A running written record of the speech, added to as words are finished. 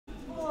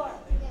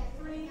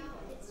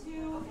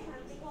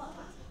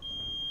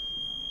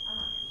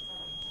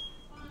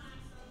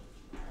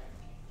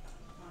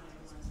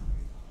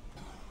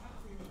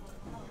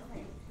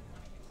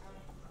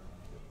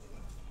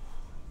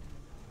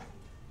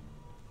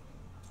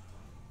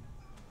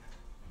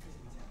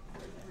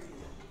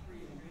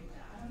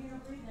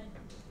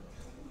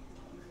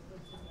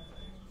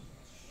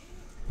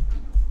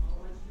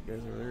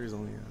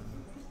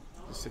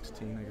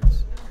16, I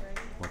guess.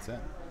 What's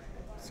that?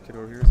 This kid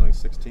over here is only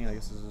 16. I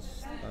guess this is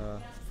his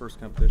first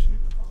competition.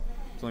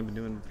 He's only been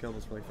doing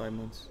kettlebells for like 5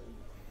 months.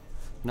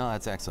 No,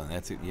 that's excellent.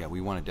 That's it. Yeah,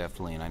 we want to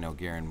definitely, and I know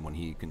Garrin, when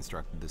he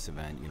constructed this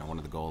event, you know, one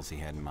of the goals he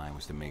had in mind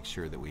was to make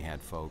sure that we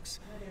had folks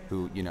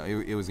who, you know,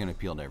 it was going to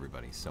appeal to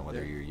everybody. So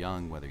whether you're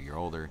young, whether you're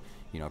older,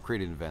 you know,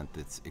 create an event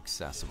that's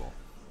accessible.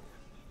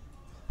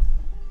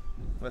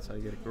 Well, that's how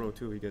you get it grow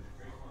too. You get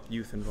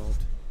youth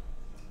involved.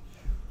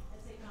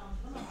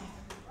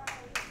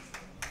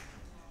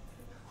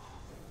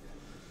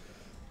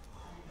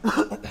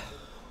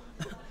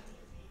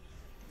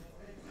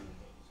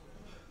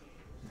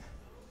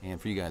 And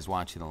for you guys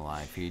watching the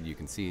live feed, you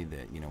can see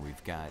that, you know,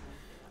 we've got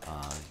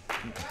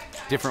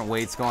different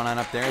weights going on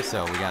up there.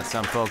 So we got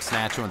some folks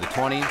snatching with the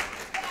 20,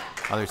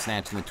 others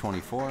snatching the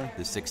 24,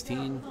 the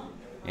 16,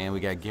 and we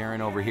got Garrin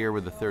over here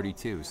with the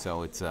 32.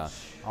 So it's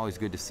always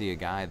good to see a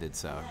guy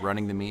that's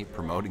running the meet,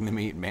 promoting the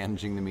meet,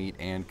 managing the meet,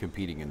 and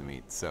competing in the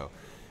meet. So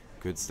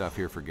good stuff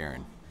here for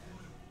Garrin.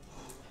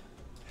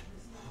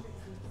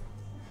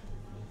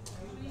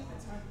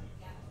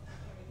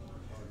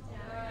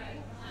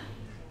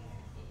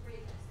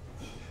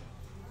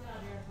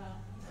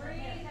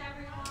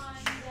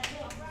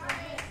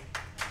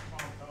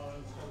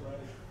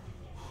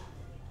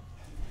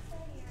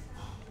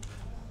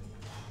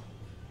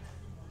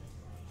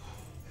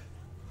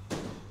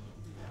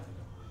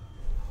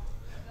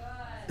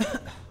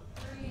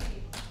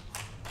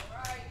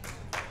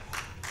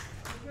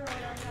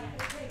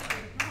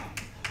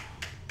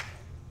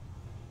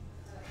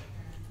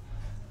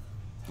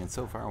 And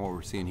so far what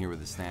we're seeing here with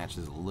the snatch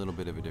is a little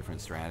bit of a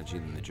different strategy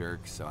than the jerk,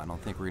 so I don't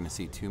think we're going to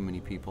see too many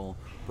people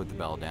put the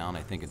bell down.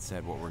 I think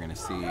instead what we're going to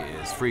see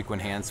is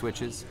frequent hand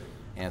switches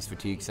as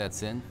fatigue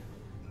sets in.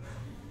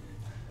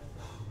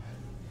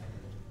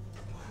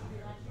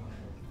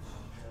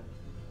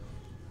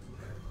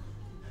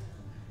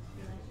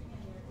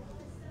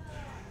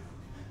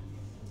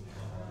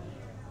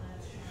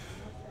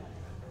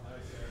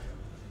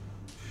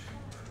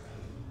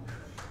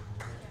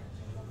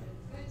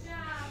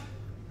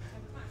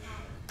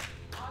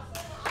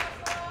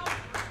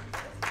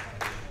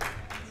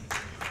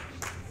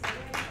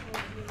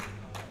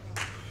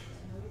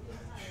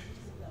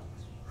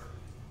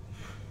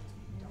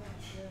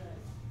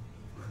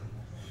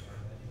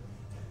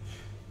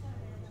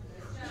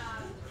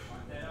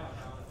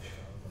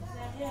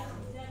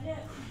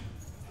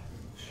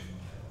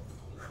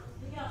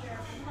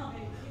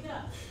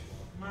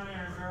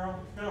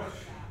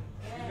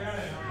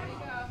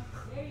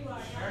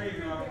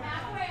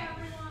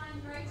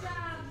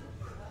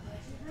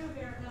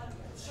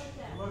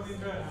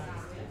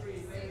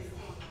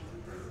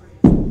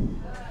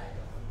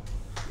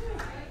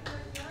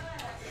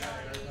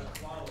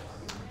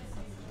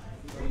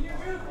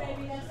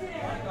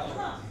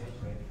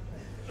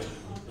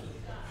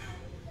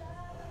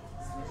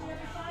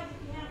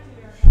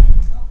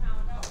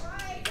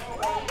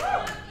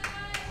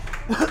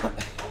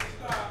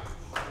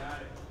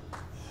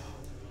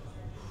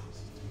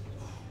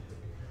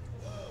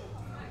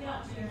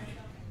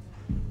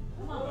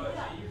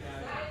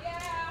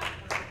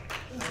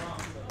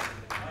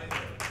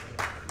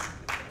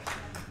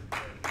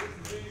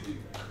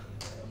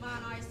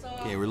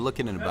 Okay, we're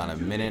looking at about a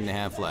minute and a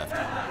half left.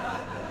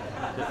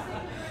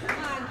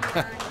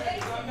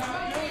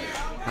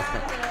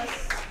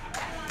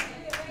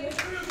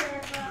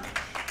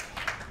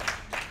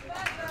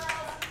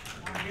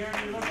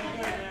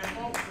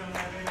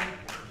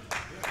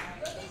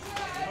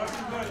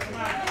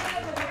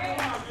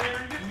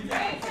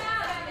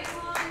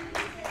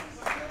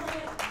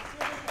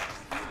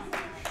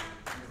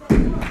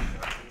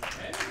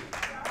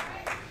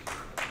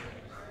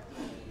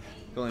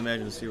 I can only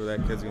imagine to see what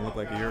that kid's gonna look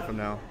like a year from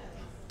now.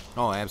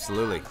 Oh,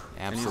 absolutely,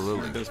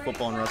 absolutely. And he does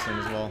football and wrestling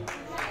as well.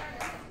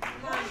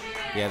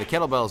 Yeah, the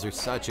kettlebells are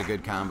such a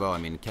good combo. I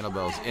mean,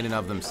 kettlebells in and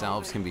of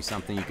themselves can be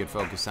something you could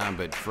focus on,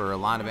 but for a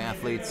lot of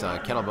athletes,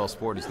 kettlebell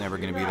sport is never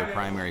going to be their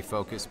primary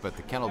focus, but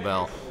the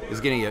kettlebell is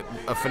getting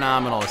a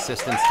phenomenal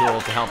assistance tool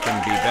to help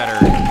them be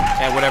better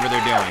at whatever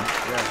they're doing.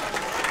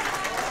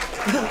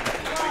 Yeah.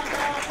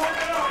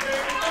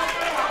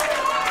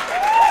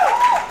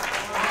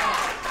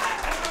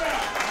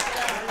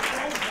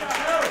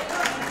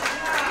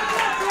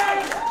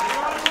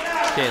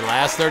 Okay,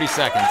 last 30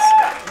 seconds.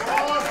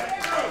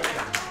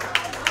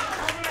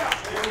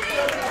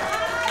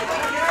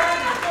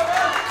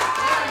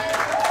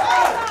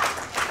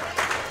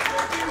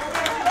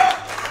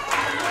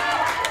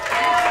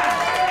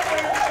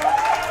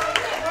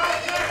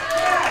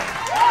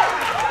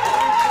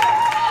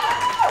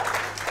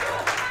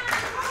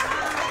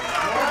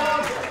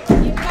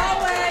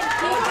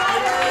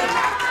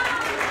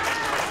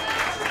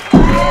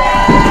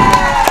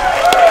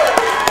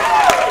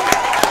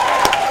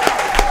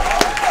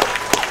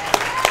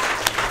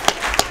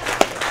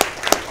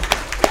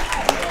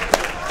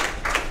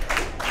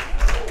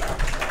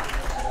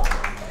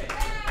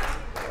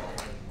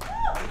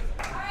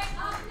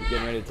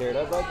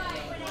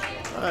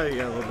 You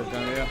got a little bit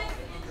done, yeah.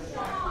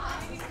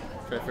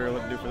 Try to figure out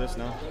what to do for this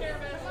now.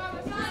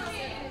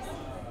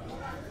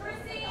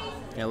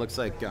 Yeah, it looks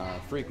like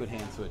frequent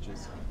hand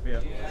switches.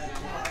 Yeah.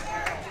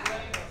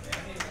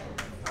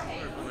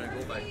 I'm going to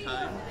go by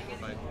time,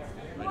 by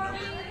number.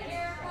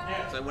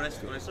 So when I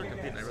start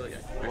competing, I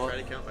try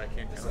to count, but I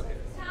can't count.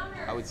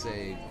 I would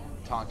say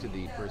talk to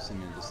the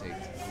person and just say,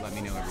 let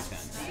me know every 10.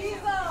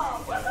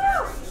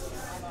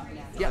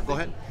 Yeah, go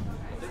ahead.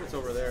 I think it's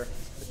over there.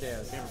 Yeah,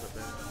 the camera's up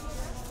there.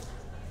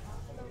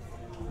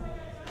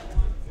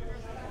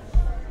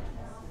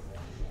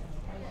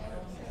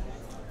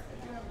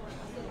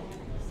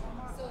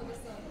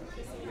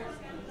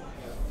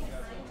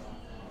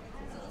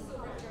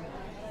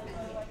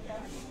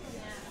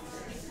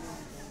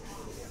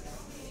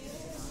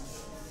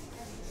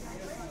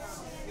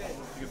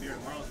 You gonna be here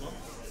tomorrow as well?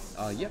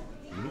 Yep,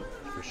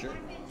 for sure.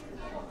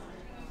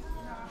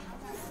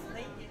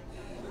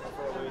 How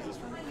far away is this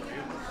from you?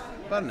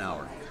 About an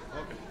hour.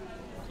 Okay.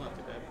 It's not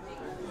too bad.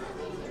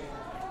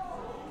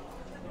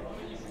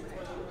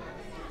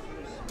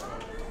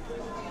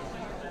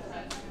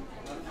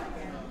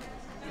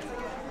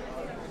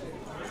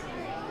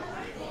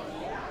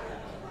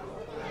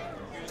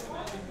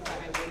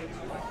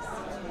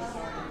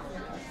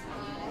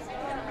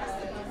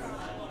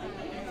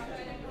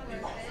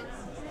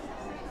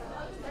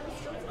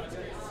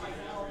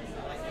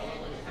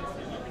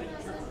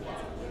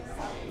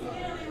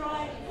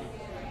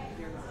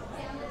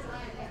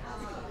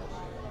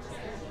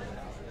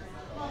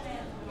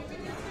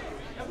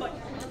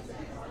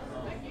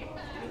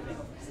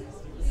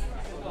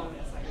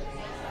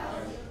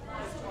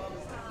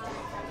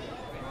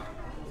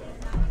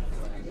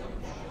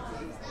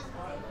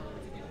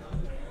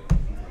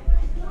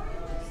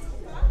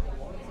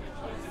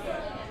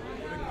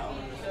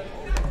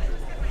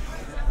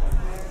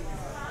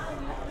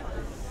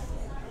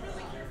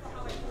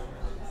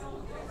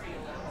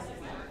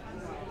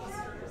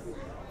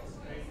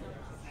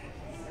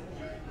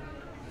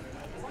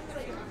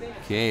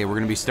 Okay, we're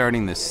going to be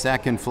starting the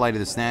second flight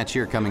of the Snatch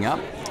here coming up.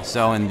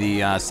 So in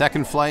the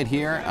second flight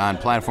here on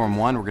Platform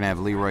 1, we're going to have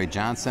Leroy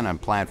Johnson. On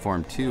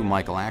Platform 2,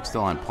 Michael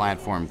Axtell. On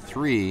Platform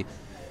 3,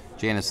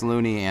 Janice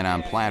Looney. And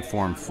on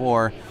Platform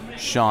 4,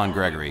 Shawn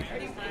Gregory.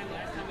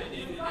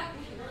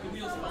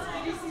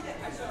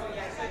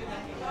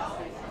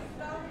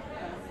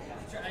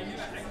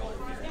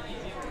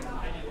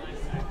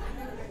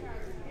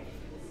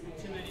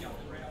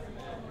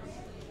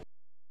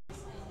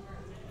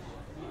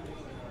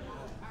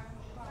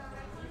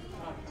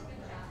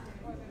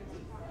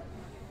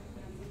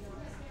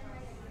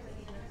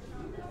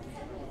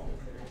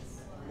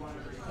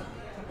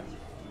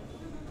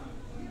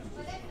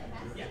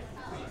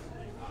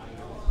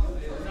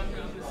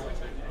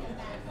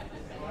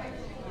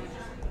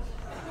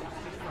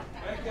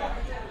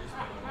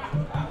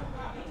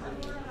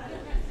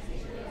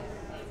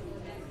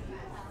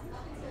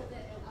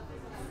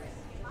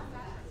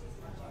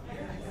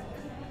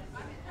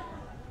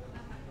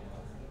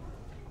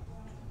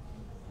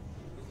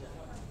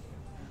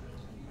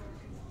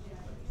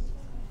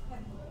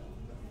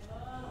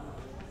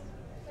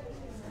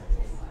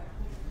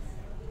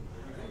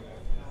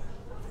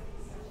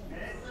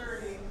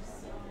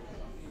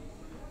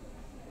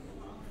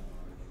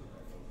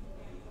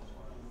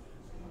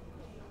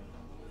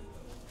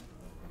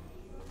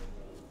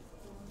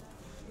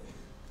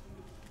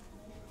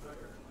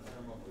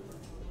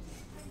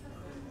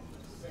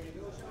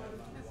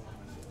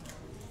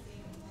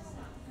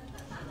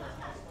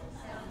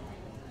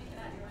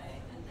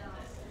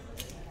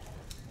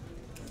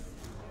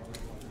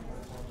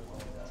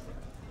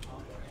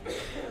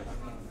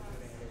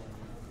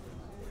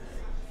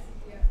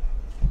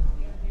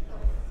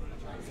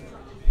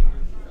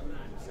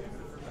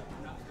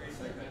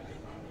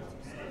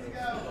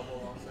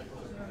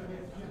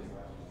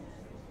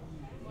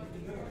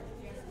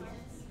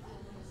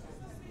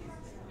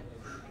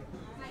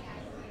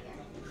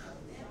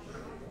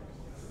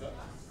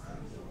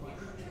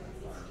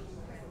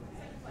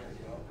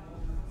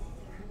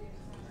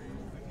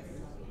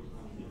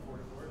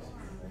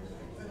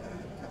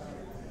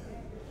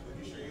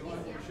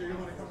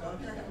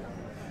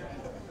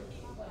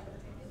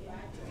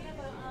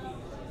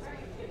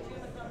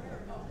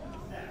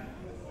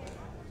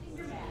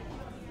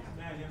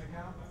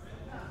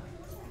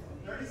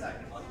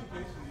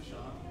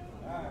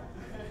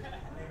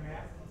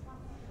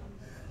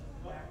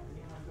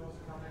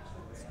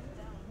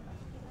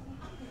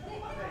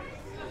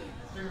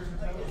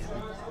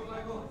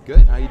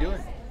 Good. How you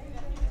doing?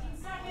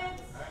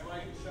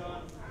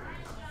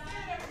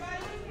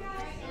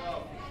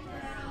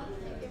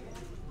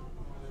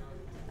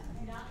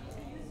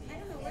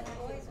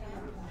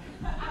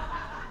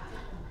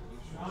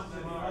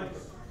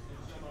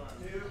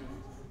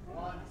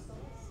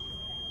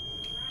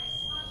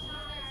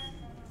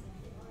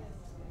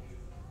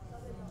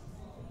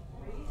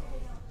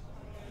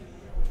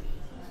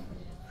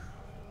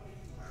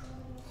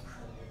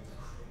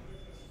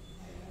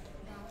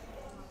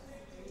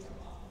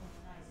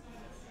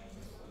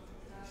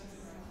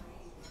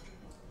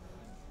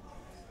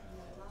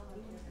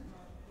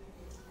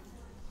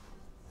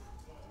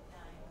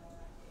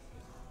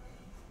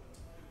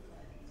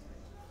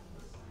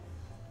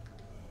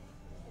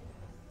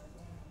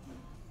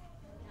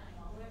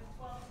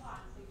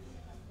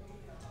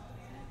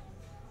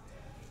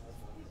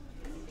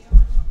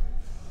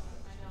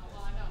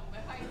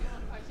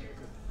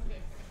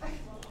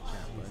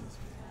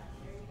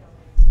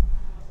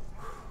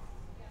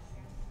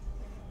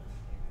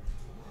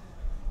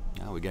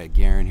 Oh, we got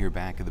Garrin here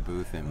back at the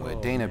booth, and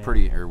what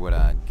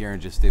Garrin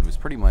just did was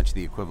pretty much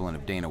the equivalent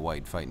of Dana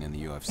White fighting in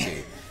the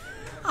UFC.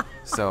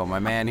 So my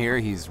man here,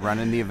 he's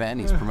running the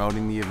event, he's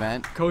promoting the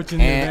event, coaching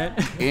the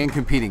event, and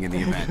competing in the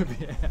event.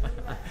 Yeah.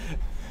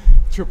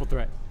 Triple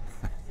threat.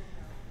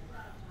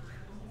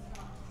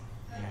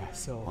 Yeah,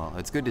 so. Well,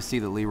 it's good to see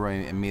that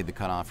Leroy made the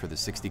cutoff for the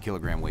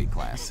 60-kilogram weight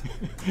class.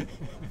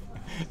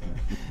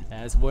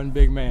 That's one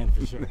big man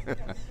for sure.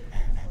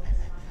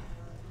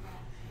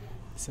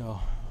 So,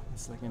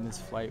 let's look in this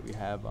flight. We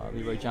have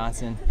Leroy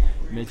Johnson,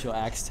 Mitchell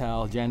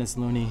Axtell, Janice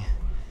Looney,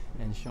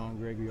 and Shawn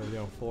Gregory over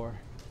there on 4.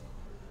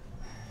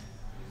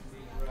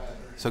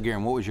 So,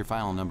 Garrin, what was your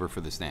final number for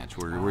the snatch?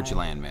 Where'd you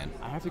land, man?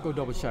 I have to go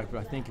double check, but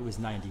I think it was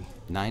 90.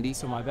 90?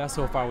 So my best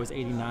so far was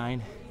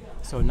 89.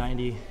 So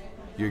 90.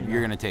 You're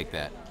going to take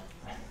that.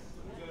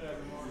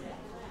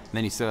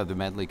 Then you still have the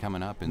medley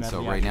coming up, and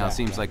so right now it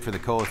seems like for the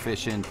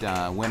coefficient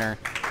winner,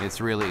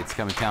 it's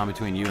coming down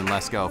between you and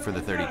Lesko for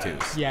the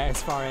 32s. Yeah,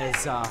 as far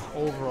as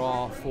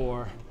overall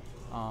for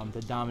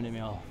the dominant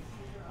male,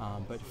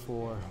 but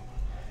for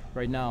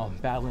right now,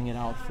 battling it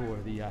out for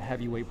the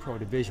heavyweight pro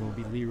division will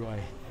be Leroy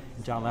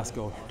and John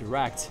Lesko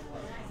direct,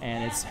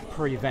 and it's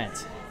per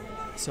event.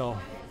 So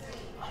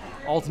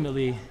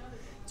ultimately,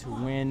 to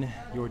win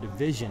your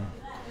division,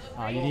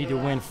 you need to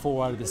win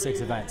 4 out of the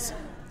 6 events.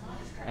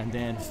 And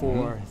then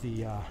for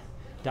the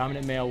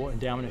dominant male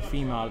and dominant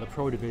female out of the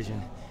pro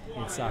division,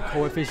 it's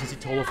coefficiency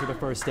total for the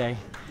first day,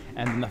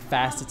 and then the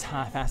fastest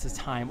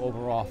time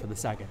overall for the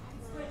second.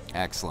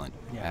 Excellent,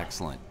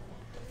 excellent.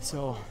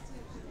 So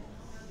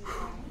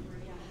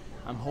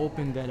I'm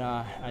hoping that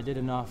I did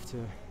enough to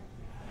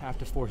have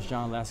to force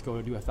John Lesko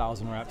to do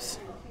 1,000 reps.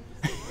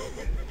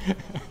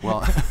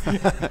 Well,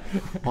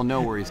 well,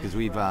 no worries, because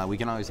we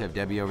can always have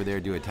Debbie over there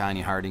do a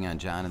tiny Harding on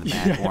John in the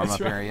back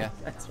warm-up area.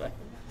 That's right.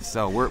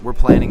 So we're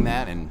planning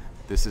that, and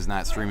this is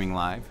not streaming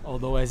live.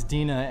 Although as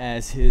Dina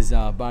as his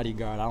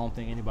bodyguard, I don't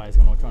think anybody's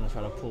going to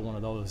try to pull one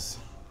of those.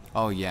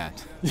 Oh, yeah.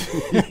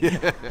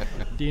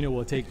 Dina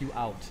will take you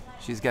out.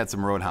 She's got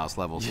some Roadhouse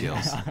level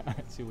skills.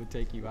 She will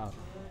take you out.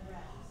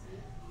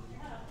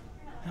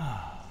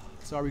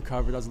 So I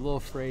recovered. I was a little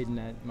afraid in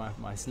that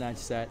my snatch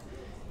set.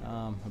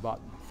 About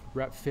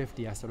rep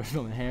 50, I started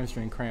feeling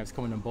hamstring cramps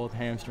coming in both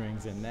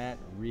hamstrings, and that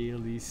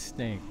really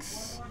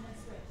stinks.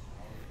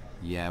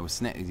 Yeah, with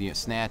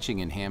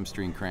snatching and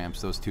hamstring cramps,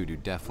 those two do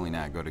definitely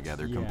not go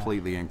together. Yeah.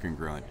 Completely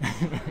incongruent.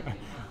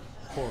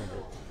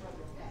 Horrible.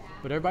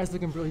 But everybody's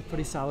looking really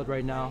pretty solid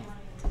right now.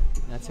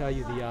 And I tell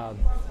you,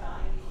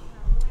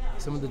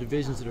 some of the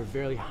divisions that are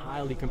very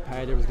highly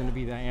competitive is going to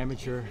be the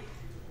amateur,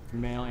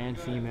 male and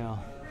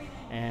female.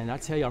 And I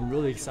tell you, I'm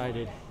really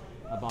excited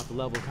about the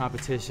level of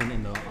competition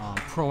in the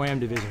Pro-Am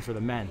division for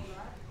the men.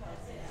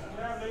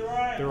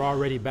 They're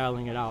already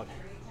battling it out.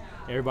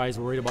 Everybody's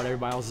worried about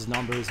everybody else's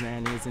numbers,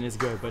 man, and it's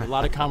good. But a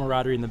lot of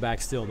camaraderie in the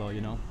back still, though, you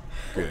know?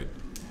 Good.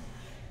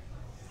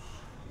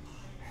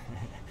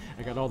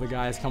 I got all the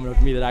guys coming up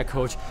to me that I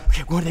coach.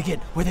 Okay, what do they get?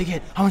 What do they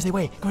get? How much they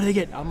weigh? What do they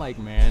get? I'm like,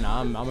 man,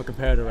 I'm a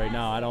competitor right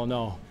now. I don't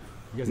know.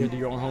 You guys got to do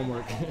your own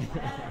homework.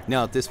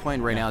 Now, at this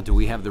point right now, do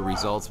we have the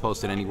results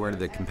posted anywhere that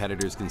the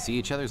competitors can see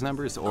each other's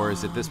numbers? Or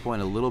is at this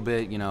point a little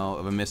bit,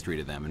 of a mystery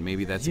to them? And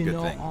maybe that's a good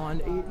thing.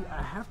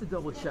 I have to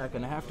double check,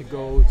 and I have to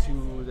go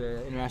to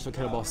the International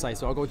Kettlebell site,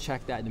 so I'll go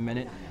check that in a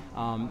minute.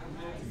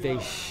 They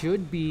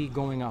should be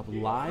going up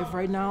live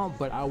right now,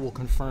 but I will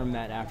confirm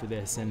that after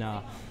this. And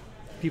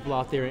people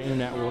out there in the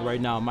internet world right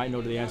now might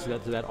know the answer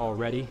to that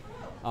already.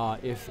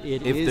 If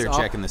they're up,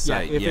 checking the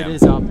site, if it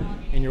is up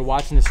and you're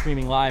watching the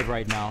streaming live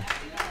right now,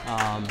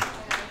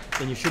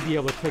 then you should be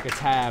able to click a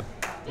tab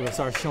where it'll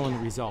start showing the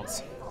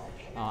results.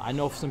 I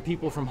know some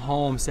people from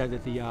home said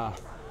that the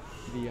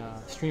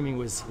streaming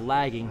was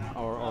lagging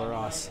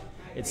or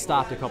it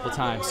stopped a couple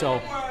times. So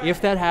if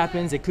that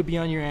happens, it could be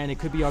on your end, it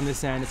could be on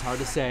this end, it's hard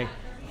to say.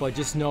 But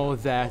just know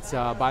that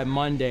by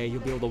Monday, you'll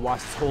be able to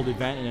watch this whole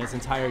event in its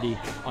entirety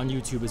on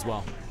YouTube as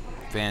well.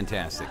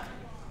 Fantastic.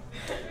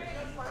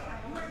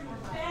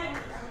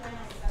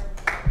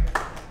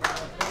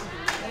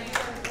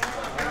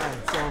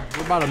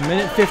 We're about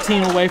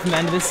 1:15 away from the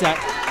end of this set.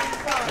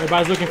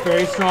 Everybody's looking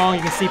very strong.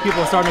 You can see people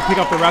are starting to pick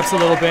up the reps a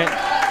little bit.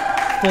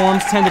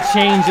 Forms tend to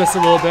change just a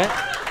little bit.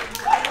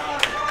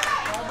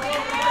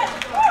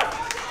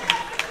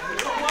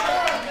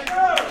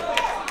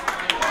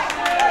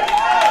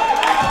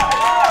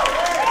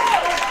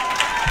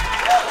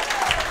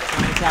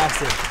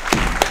 Fantastic.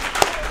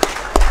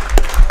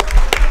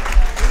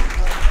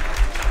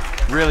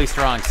 Really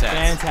strong sets.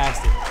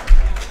 Fantastic.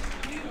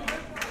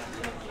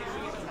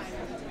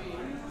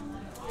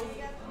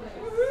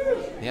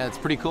 Yeah, it's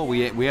pretty cool.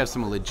 We have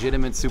some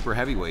legitimate super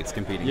heavyweights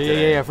competing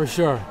today. Yeah, for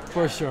sure.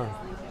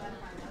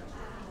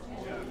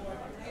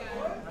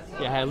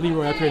 Yeah, I had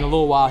Leroy up here in a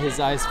little while. His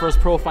first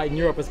pro fight in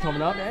Europe is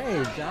coming up.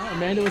 Hey, John,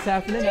 Amanda, what's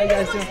happening? How you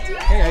guys doing?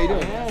 Hey, how you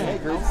doing? Hey,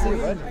 great to see you,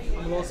 bud.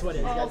 I'm a little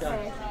sweaty. I just got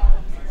done.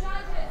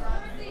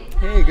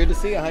 Hey, good to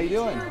see you. How you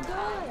doing?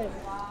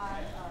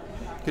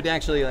 Could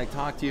actually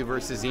talk to you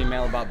versus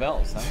email about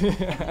bells,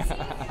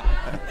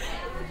 huh?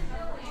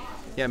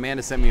 Yeah,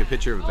 Amanda sent me a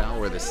picture of a bell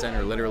where the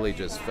center literally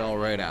just fell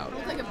right out.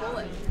 It's like a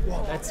bullet.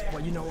 Well,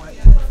 well, you know what?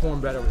 Perform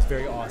Better was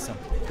very awesome.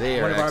 They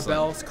are One of our excellent.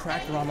 bells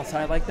cracked around the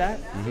side like that,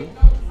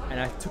 and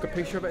I took a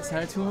picture of it,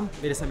 sent it to him.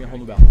 They just sent me a whole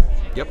new bell.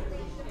 Yep.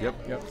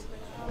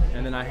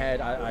 And then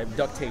I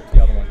duct taped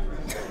the other one.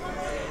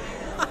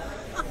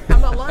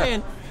 I'm not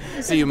lying.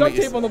 So you duct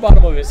tape on the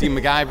bottom of it. So you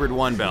MacGyvered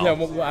one bell. Yeah,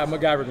 I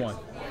MacGyvered one.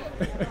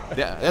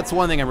 Yeah, that's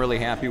one thing I'm really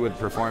happy with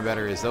Perform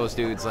Better is those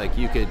dudes, like,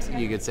 you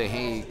could say,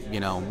 hey, you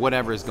know,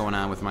 whatever is going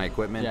on with my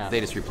equipment, they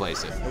just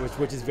replace it.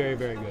 Which is very,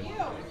 very good.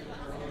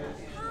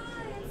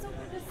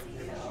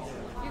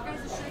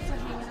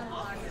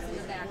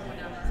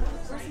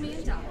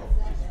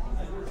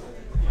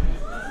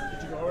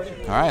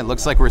 All right,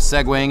 looks like we're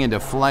segueing into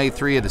Flight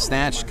 3 of the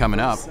Snatch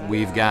coming up.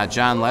 We've got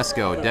John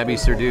Lesko, Debbie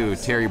Surdu,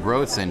 Terri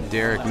Brotz, and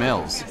Derek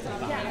Mills.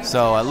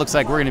 So it looks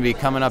like we're going to be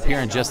coming up here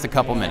in just a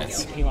couple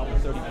minutes. He came out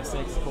with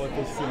 36,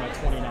 coefficient at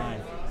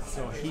 29.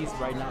 So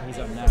right now he's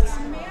up next.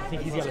 I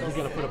think he's got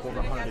to put up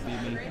over 100 to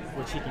beat me,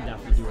 which he can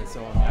definitely do it.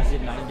 So I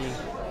did 90.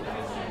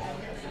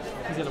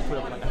 He's got to put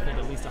up, like, I think,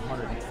 at least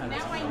 110 or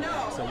something.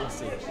 So we'll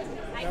see.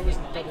 That was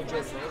double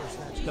jerks for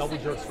snatches. Double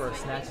jerks for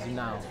snatches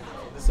now.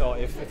 So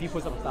if he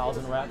puts up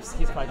 1,000 reps,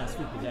 he's probably going to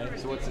sweep the day.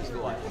 So what's his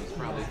goal? He's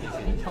probably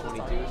thinking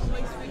 22.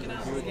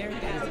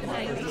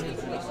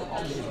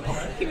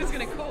 He was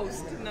going to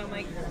coast, and I'm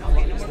like,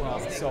 okay, no more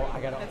coasting. So I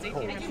got to That's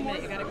 18 reps a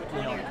minute. You got to go.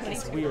 You know,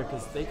 it's weird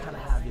because they kind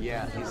of have. He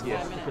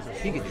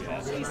could do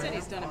that. He said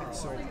he's done it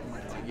before.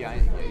 Yeah,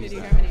 Did you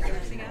hear how many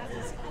jerks he got?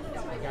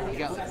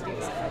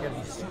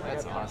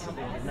 That's awesome.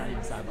 Not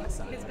even side by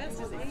side. His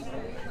best is 80.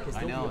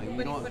 I know. But You he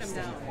know, put him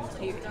down.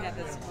 He had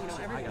this,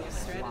 everybody was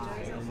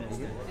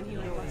strategizing, and he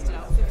only busted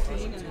out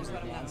 15 and then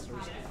put him down.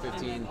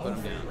 15, put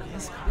him down.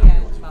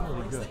 Yeah, about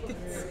Really good.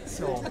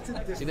 So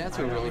See, that's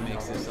what really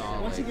makes this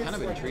all like, kind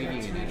of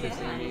intriguing and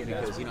interesting to me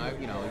because your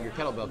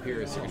kettlebell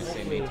purists are going to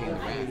say maintain the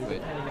rack,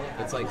 but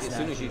it's like as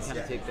soon as you kind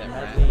of take that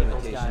rack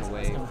limitation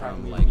away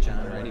from like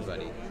John or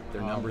anybody,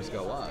 their numbers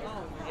go up,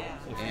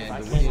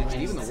 and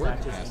even the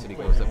work capacity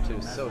goes up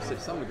too. So to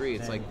some degree,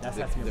 it's like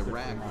the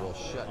rack will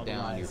shut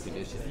down your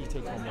conditioning. he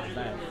takes one more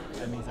back.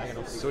 That means I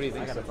got to. So what do you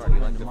think so far? Do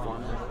you like the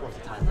form?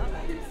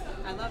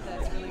 I love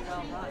that. It's really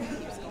well run. He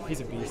keeps going.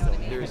 He's a beast though.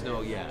 There's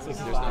no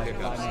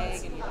hiccups.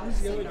 Leg, and you don't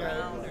sit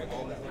around.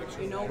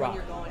 You know when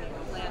you're going. You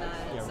can plan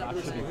on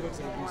it. So it's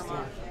warm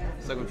up.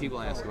 It's like when people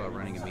ask about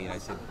running a meet, I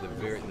said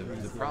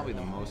probably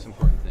the most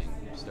important thing,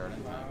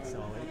 starting time,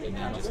 and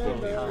then just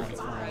keep it.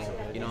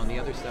 On the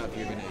other stuff,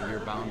 you're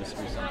bound to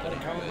screw something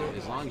up. But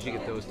as long as you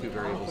get those two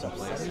variables in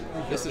place,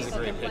 this is a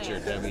great picture,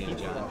 Debbie and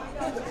John.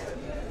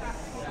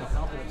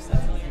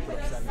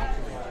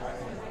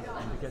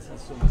 Because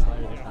he's so much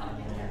lighter than Colin.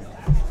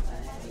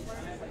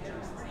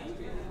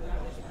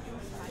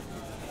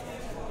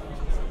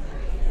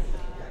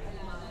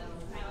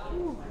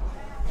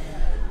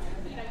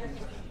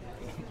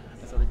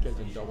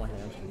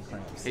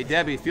 Hey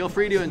Debbie, feel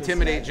free to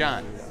intimidate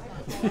John.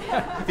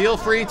 Feel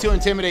free to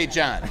intimidate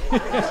John.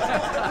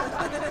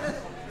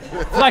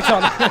 Flex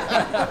on him.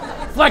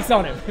 Flex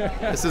on him.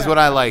 This is what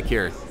I like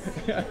here.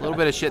 A little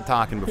bit of shit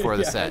talking before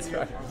the set.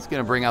 It's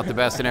going to bring out the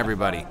best in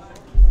everybody.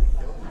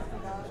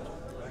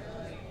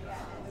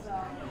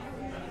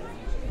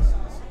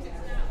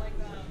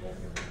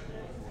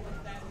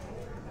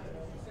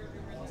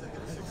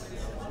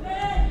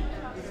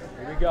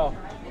 Here we go.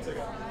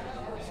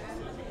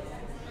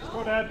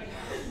 Go, Dad.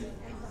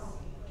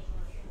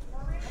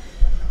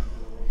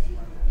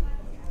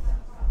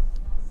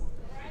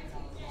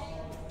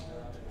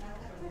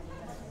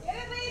 Get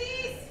it,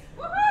 ladies!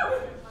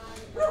 Woohoo!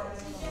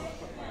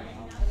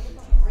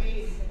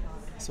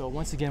 So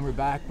once again, we're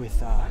back with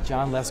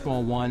John Lesko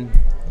on one.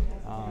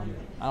 I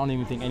don't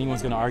even think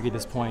anyone's going to argue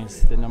this point.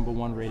 It's the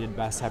 #1 rated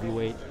best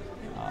heavyweight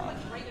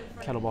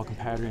kettlebell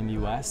competitor in the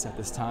U.S. at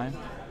this time.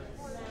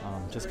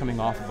 Just coming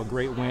off of a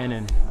great win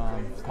and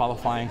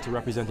qualifying to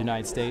represent the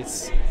United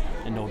States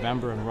in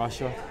November in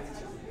Russia.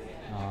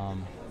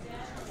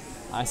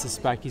 I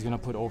suspect he's going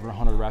to put over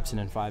 100 reps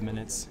in 5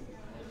 minutes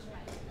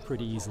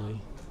pretty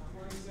easily.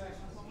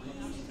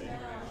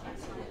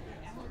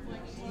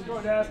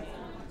 Go, Dad.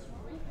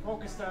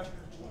 Focus, Dad.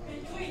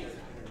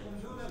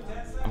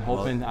 I'm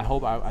hoping,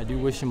 I do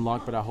wish him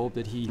luck, but I hope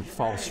that he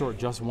falls short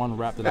just one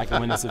rep that I can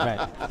win this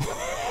event.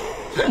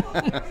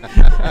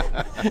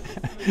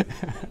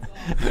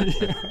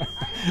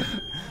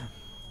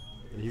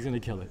 He's going to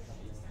kill it.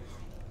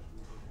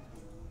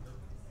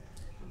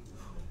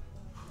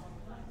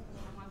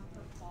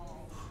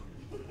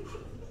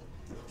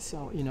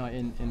 So,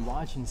 in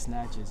watching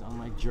snatches,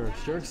 unlike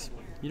jerks,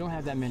 you don't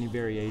have that many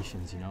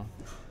variations,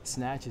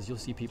 Snatches, you'll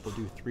see people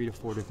do 3 to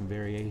 4 different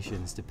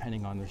variations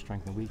depending on their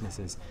strengths and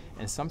weaknesses.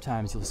 And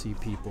sometimes you'll see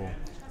people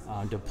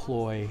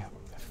deploy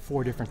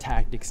 4 different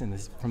tactics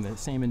from the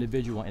same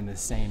individual in the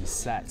same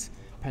set,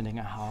 depending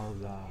on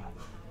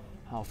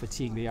how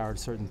fatigued they are at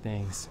certain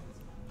things.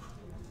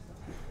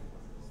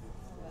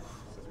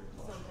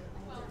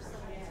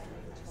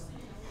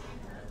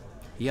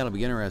 Yeah, it'll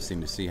be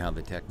interesting to see how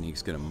the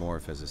technique's going to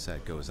morph as the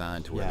set goes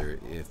on, to whether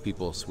if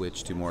people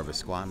switch to more of a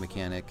squat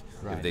mechanic,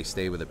 if they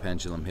stay with a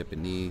pendulum hip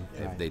and knee,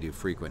 if they do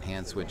frequent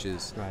hand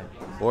switches,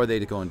 or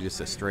they go into just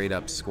a straight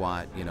up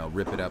squat, you know,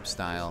 rip it up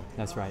style.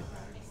 That's right.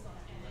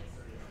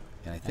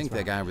 And I think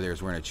that guy over there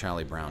is wearing a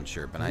Charlie Brown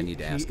shirt, but I need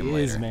to ask him later.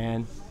 He is,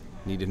 man.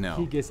 Need to know.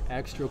 He gets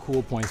extra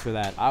cool points for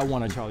that. I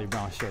want a Charlie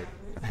Brown shirt.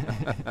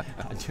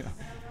 I do.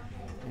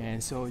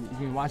 And so you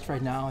can watch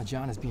right now,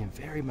 John is being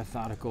very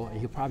methodical, and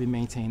he'll probably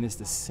maintain this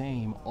the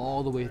same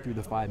all the way through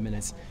the 5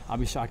 minutes. I'll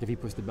be shocked if he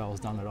puts the bells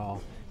down at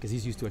all, because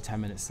he's used to a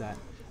 10-minute set.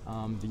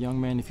 The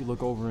young man, if you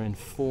look over in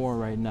 4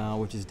 right now,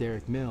 which is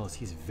Derek Mills,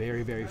 he's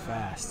very, very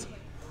fast.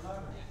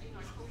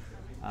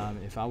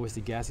 If I was to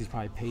guess, he's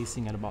probably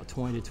pacing at about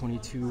 20 to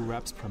 22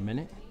 reps per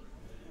minute.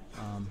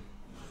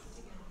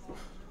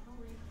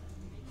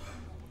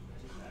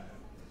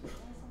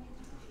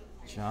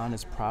 John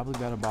has probably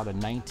got about a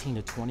 19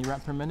 to 20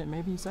 rep per minute,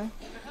 maybe you say?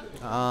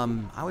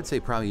 I would say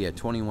probably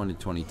 21 to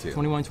 22.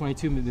 21,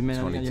 22, the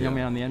young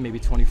man on the end, maybe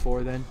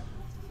 24 then.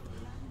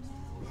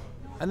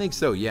 I think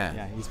so. Yeah.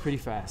 Yeah, he's pretty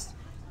fast.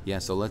 Yeah.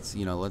 So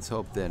let's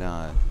hope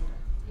that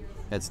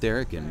that's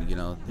Derek, and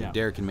if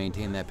Derek can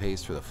maintain that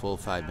pace for the full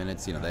 5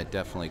 minutes, that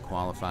definitely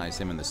qualifies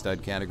him in the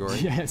stud category.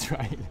 Yeah, that's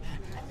right.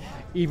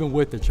 Even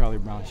with the Charlie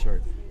Brown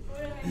shirt.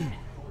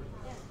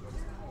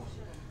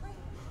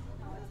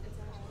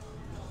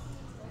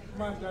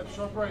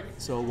 Short break.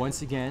 So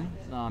once again,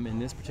 in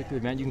this particular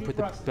event, you can put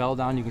the bell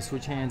down. You can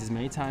switch hands as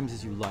many times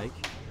as you like.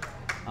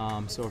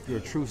 So if you're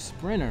a true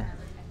sprinter,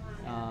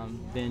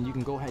 then you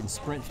can go ahead and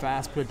sprint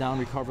fast, put it down,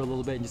 recover a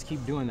little bit, and just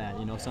keep doing that.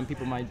 Some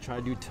people might try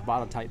to do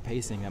Tabata-type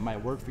pacing. That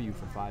might work for you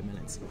for 5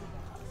 minutes.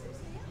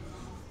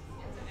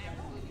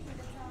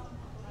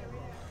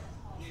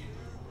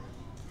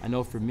 I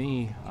know for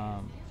me,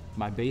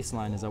 my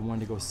baseline is I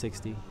wanted to go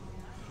 60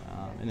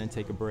 and then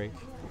take a break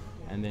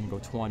and then go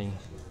 20.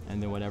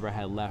 And then whatever I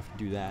had left,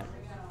 do that.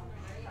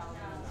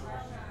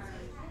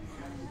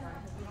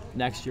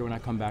 Next year when I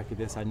come back to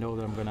this, I know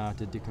that I'm going to have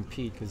to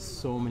compete, because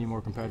so many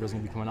more competitors are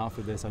going to be coming out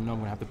for this. I know I'm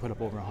going to have to put up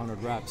over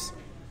 100 reps.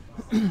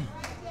 All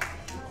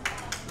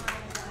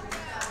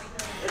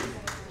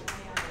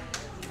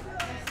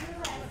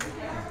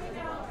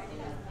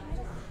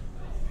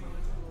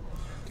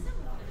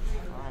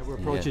right, we're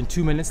approaching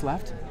 2 minutes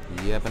left.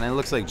 Yep, and it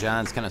looks like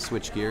John's kind of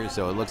switched gears,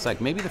 so it looks like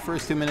maybe the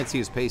first 2 minutes he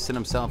was pacing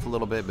himself a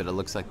little bit, but it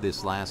looks like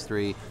this last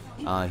 3,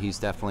 he's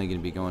definitely going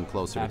to be going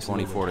closer to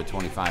 24 to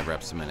 25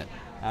 reps a minute.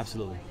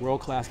 Absolutely.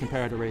 World-class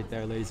competitor right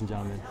there, ladies and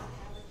gentlemen.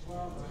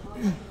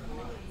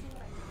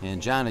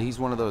 And John, he's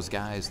one of those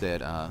guys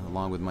that,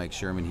 along with Mike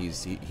Sherman,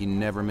 he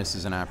never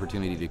misses an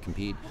opportunity to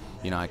compete.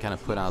 I kind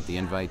of put out the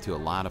invite to a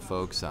lot of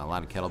folks, a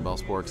lot of kettlebell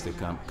sports that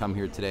come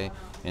here today,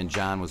 and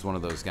John was one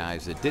of those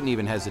guys that didn't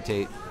even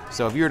hesitate.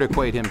 So if you were to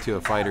equate him to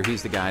a fighter,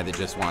 he's the guy that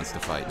just wants to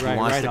fight. He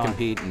wants to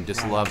compete and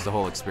just loves the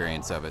whole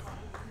experience of it.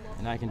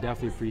 And I can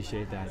definitely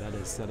appreciate that. That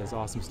is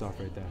awesome stuff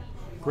right there.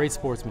 Great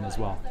sportsman as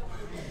well.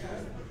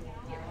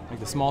 Like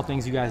the small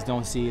things you guys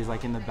don't see is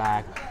like in the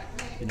back.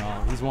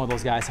 He's one of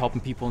those guys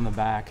helping people in the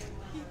back.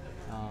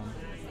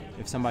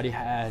 If somebody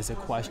has a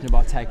question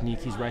about technique,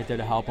 he's right there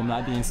to help them,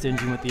 not being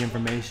stingy with the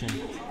information.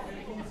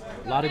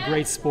 A lot of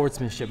great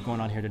sportsmanship going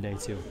on here today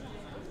too.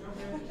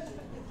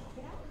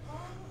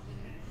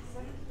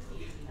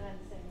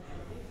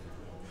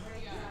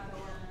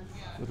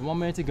 With 1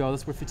 minute to go,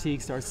 that's where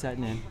fatigue starts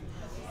setting in.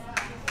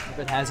 If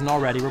it hasn't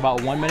already, we're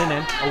about 1 minute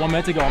in, or 1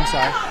 minute to go, I'm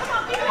sorry.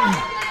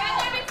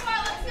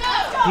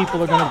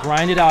 People are going to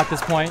grind it out at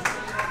this point.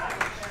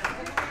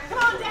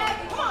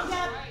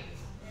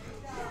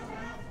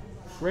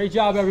 Great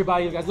job,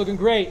 everybody. You guys looking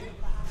great.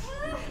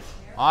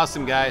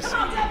 Awesome, guys.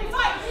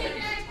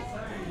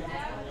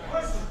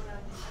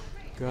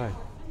 Good.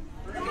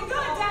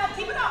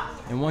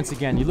 And once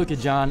again, you look at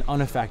John,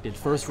 unaffected.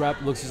 First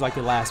rep looks just like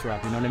the last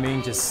rep, you know what I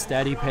mean? Just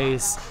steady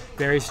pace,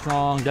 very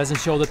strong, doesn't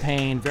show the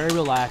pain, very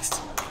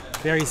relaxed,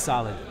 very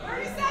solid.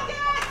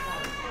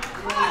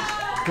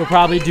 He'll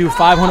probably do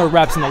 500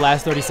 reps in the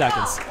last 30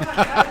 seconds.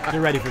 Get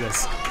ready for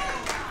this.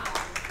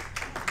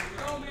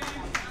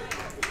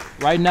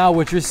 Right now,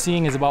 what you're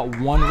seeing is about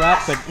 1 rep,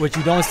 but what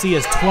you don't see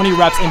is 20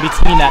 reps in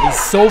between that. He's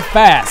so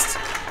fast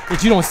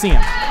that you don't see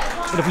him.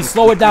 But if we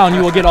slow it down,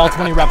 you will get all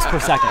 20 reps per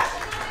second.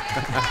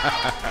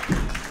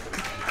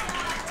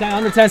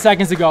 Under 10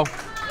 seconds to go.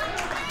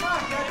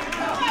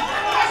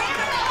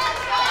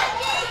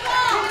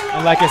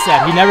 And like I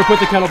said, he never put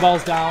the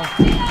kettlebells down.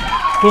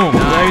 Boom,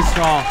 very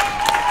strong.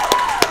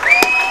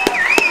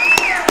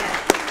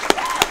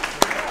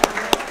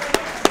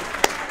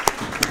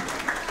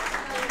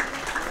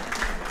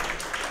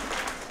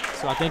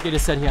 So I think they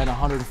just said he had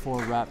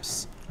 104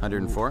 reps.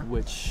 104?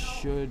 Which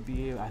should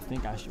be, I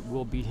think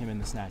we'll beat him in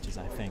the snatches,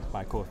 I think,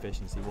 by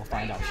coefficiency. We'll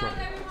find out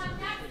shortly.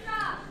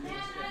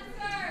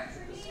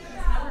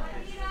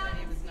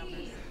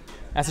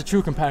 That's a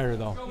true competitor,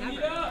 though.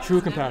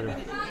 True competitor.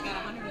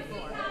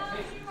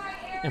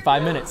 In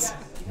 5 minutes.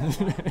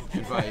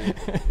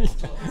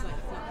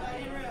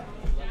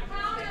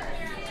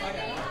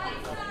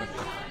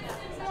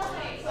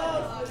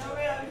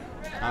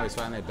 always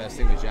find that best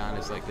thing with John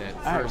is like that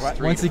first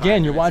 3 Once to 5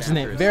 again, you're minutes watching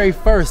the after a very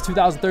set. first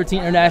 2013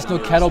 International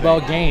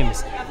Kettlebell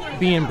Games,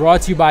 being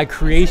brought to you by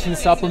Creation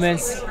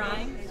Supplements,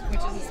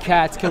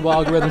 CATS Kettlebell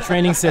Algorithm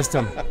Training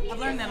System, I've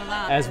learned that a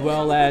lot. as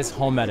well as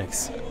Home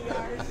Medics.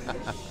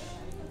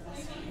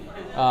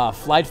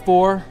 Flight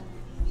 4,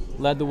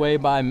 led the way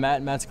by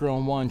Matt Metzger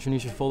on 1,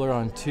 Trenisha Fuller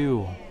on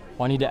 2,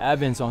 Juanita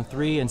Evans on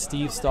 3, and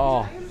Steve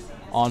Stahl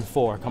on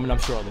 4, coming up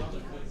shortly.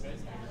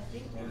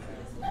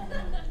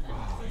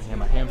 Yeah,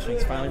 my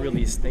hamstrings finally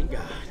released, thank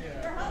God.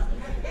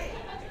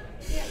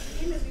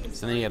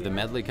 So then you have the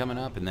medley coming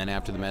up, and then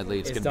after the medley,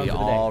 it's going to be done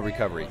for the all day.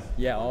 recovery.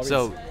 Yeah, all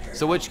So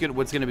what's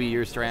going to be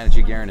your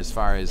strategy, Garrin, as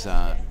far as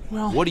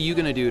Well- what are you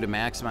going to do to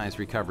maximize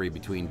recovery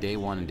between day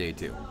 1 and day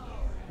 2?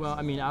 Well,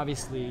 I mean,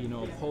 obviously, you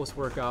know,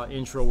 post-workout,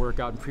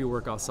 intra-workout, and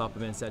pre-workout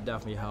supplements, that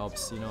definitely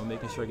helps. You know,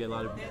 making sure I get a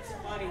lot of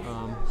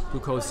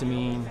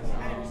glucosamine,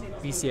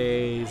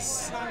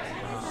 BCAAs,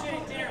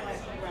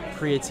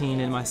 creatine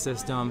in my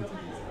system.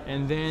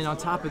 And then on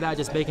top of that,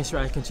 just making sure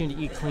I continue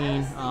to eat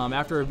clean.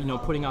 After, you know,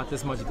 putting out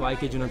this much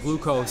glycogen or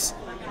glucose,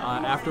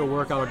 after a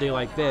workout or day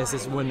like this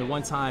is when the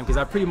one time, because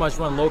I pretty much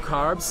run low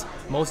carbs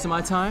most of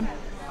my time.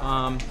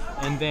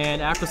 And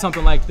then after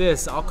something like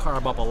this, I'll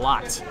carb up a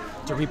lot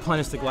to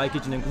replenish the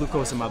glycogen and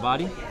glucose in my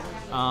body.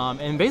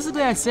 And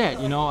basically that's it.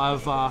 You know,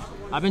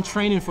 I've been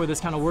training for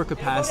this kind of work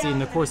capacity in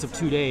the course of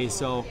 2 days.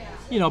 So,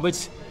 you know,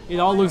 but it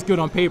all looks good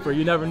on paper.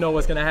 You never know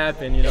what's going to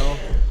happen, you know,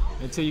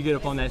 until you get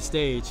up on that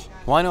stage.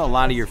 Well, I know a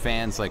lot of your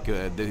fans, like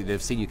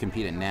they've seen you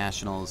compete at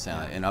nationals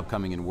and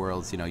upcoming in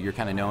worlds. You know, you're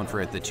kind of known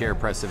for at the chair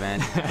press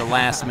event. The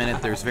last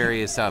minute, there's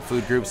various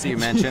food groups that you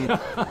mentioned,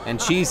 and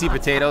cheesy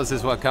potatoes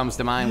is what comes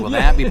to mind. Will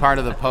that be part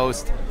of the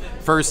post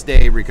first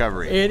day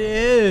recovery? It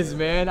is,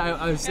 man.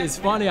 It's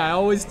funny. I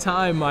always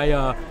time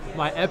my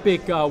my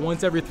epic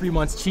once every 3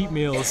 months cheat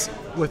meals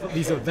with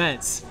these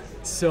events.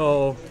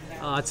 So.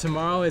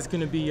 Tomorrow is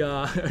going to be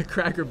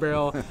Cracker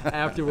Barrel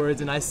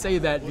afterwards, and I say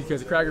that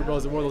because Cracker Barrel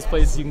is one of those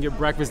places you can get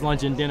breakfast,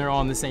 lunch, and dinner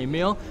all in the same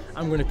meal.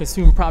 I'm going to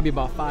consume probably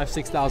about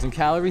 5,000–6,000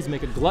 calories,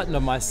 make a glutton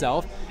of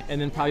myself,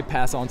 and then probably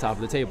pass on top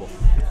of the table.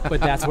 But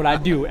that's what I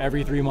do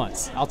every 3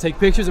 months. I'll take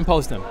pictures and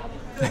post them.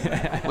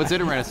 What's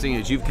interesting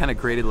is you've kind of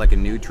created like a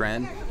new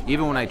trend,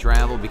 even when I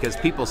travel, because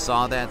people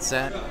saw that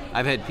set.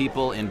 I've had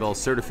people in both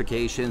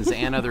certifications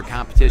and other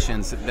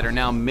competitions that are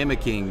now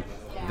mimicking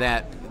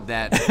that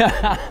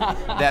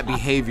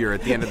behavior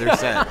at the end of their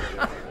set.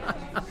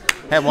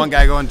 Had one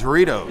guy going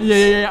Doritos,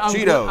 Yeah.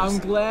 Cheetos. I'm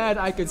glad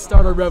I could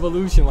start a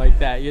revolution like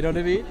that. You know what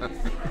I mean?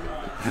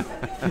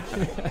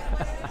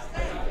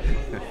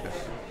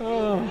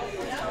 Well,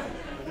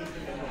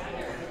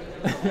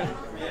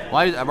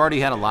 I've already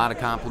had a lot of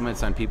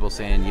compliments on people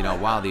saying, you know,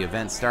 wow, the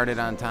event started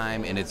on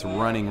time and it's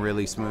running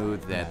really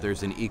smooth, that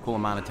there's an equal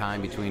amount of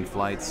time between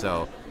flights.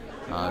 So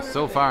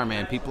far,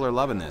 man, people are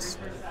loving this.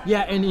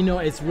 Yeah, and you know,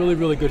 it's really,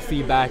 really good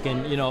feedback.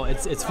 And you know,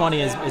 it's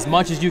funny, as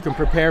much as you can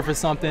prepare for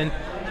something,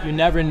 you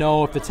never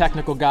know if the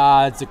technical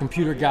gods, the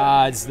computer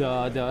gods,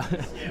 the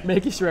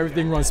making sure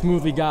everything runs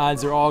smoothly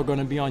gods are all going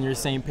to be on your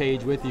same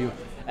page with you.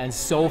 And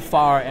so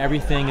far,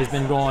 everything has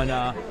been going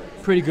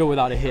pretty good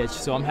without a hitch.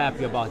 So I'm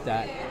happy about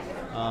that.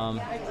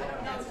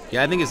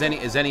 Yeah, I think as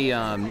any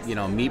you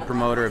know, meat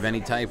promoter of any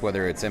type,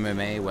 whether it's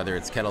MMA, whether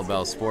it's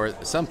kettlebell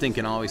sport, something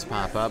can always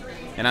pop up.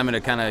 And I'm going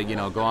to kind of, you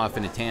know, go off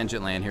into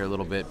tangent land here a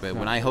little bit. But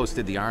when I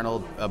hosted the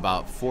Arnold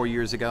about 4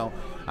 years ago,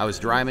 I was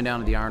driving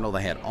down to the Arnold.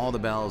 I had all the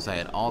bells, I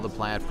had all the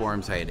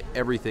platforms, I had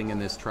everything in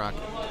this truck,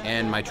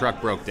 and my truck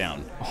broke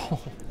down.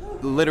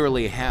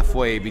 Literally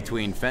halfway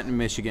between Fenton,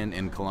 Michigan,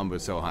 and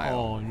Columbus, Ohio.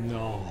 Oh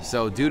no!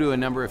 So due to a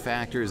number of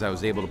factors, I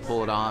was able to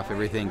pull it off.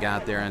 Everything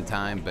got there on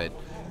time, but.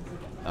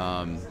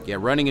 Yeah,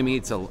 running a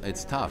meet,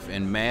 it's tough,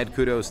 and mad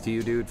kudos to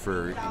you, dude,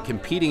 for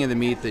competing in the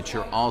meet that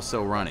you're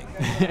also running.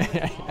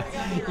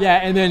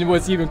 Yeah, and then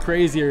what's even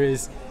crazier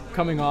is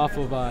coming off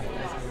of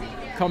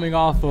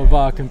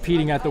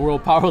competing at the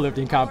World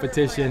Powerlifting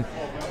Competition,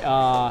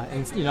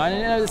 and you know,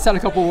 I set a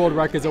couple world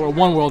records, or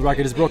one world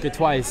record, just broke it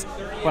twice.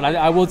 But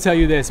I will tell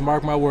you this,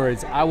 mark my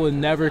words, I will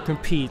never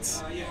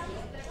compete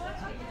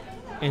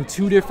in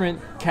 2 different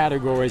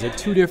categories or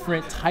 2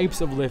 different types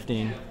of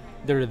lifting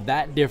that are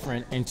that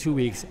different in 2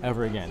 weeks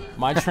ever again.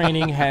 My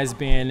training has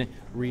been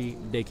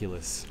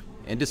ridiculous.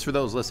 And just for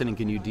those listening,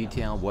 can you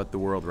detail what the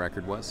world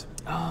record was?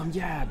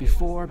 Yeah,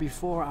 before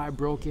I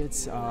broke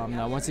it,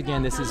 now once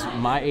again, this is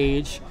my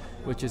age,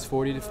 which is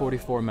 40 to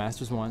 44,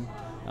 Masters 1,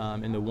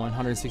 in the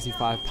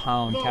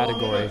 165-pound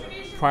category.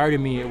 Prior to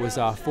me, it was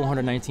a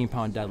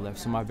 419-pound deadlift.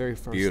 So my very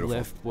first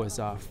lift was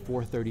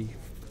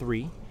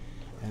 433,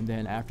 and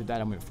then after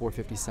that, I went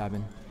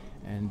 457.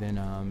 And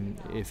then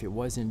if it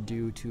wasn't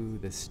due to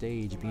the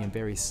stage being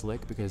very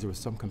slick, because there were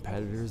some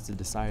competitors that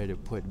decided to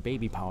put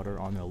baby powder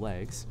on their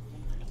legs,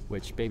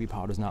 which baby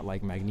powder is not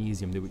like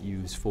magnesium they would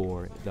use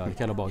for the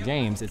kettlebell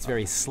games. It's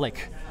very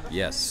slick.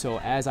 Yes. So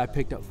as I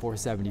picked up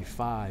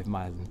 475,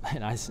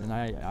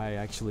 I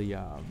actually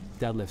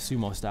deadlift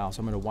sumo style,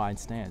 so I'm in a wide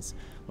stance.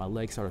 My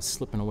legs started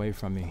slipping away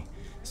from me.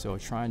 So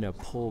trying to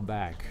pull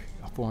back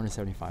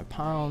 475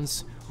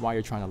 pounds while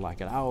you're trying to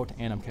lock it out,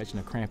 and I'm catching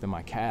a cramp in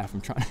my calf.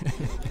 I'm trying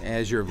to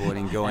as you're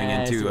avoiding going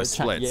into a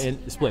splits. Yeah,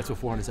 splits with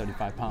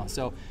 475 pounds.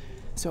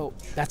 So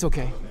that's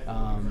okay.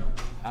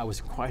 I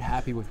was quite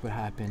happy with what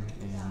happened,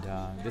 and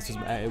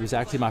it was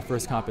actually my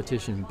first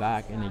competition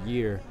back in a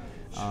year,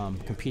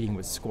 competing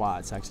with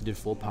squats. I actually did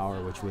full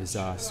power, which was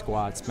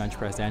squats, bench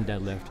press, and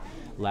deadlift.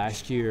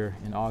 Last year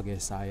in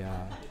August, I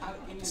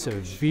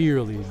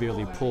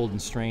severely pulled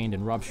and strained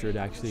and ruptured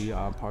actually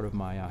part of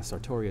my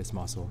sartorius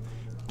muscle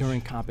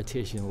during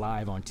competition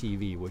live on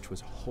TV, which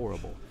was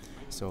horrible.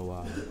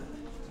 So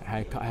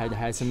I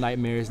had some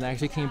nightmares, and I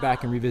actually came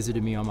back and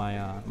revisited me on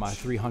my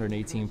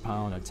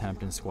 318-pound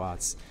attempt in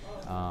squats.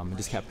 I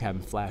just kept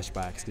having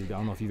flashbacks. I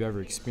don't know if you've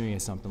ever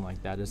experienced something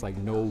like that. There's like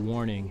no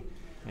warning,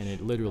 and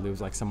it literally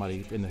was like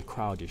somebody in the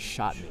crowd just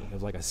shot me. It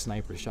was like a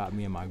sniper shot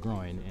me in my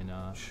groin, and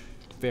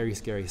very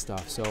scary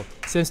stuff. So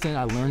since then,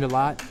 I learned a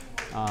lot.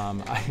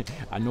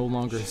 I no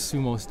longer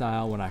sumo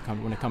style when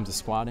it comes to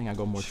squatting. I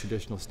go more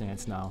traditional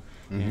stance now,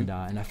 and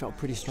I felt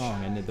pretty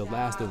strong. And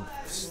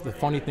the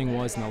funny thing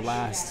was, in the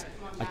last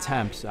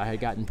attempt, I had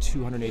gotten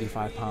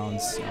 285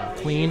 pounds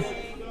clean.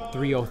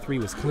 303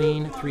 was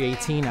clean.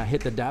 318, I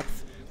hit the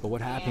depth. But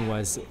what happened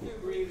was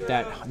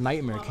that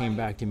nightmare came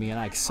back to me, and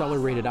I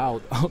accelerated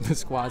out of the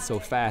squat so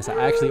fast,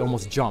 I actually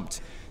almost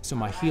jumped. So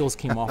my heels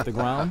came off the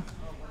ground,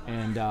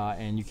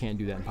 and you can't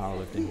do that in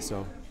powerlifting.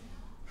 So,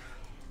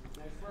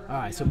 all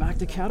right, so back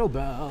to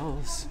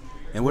kettlebells.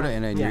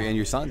 And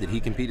your son, did he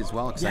compete as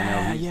well?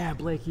 Yeah,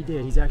 Blake, he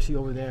did. He's actually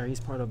over there. He's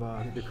part of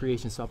the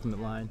Creation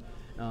Supplement line.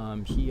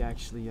 He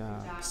actually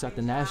set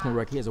the national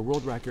record. He has a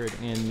world record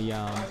in the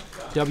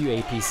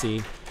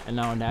WAPC, and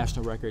now a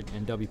national record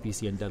in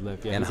WPC and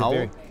deadlift. Yeah, and how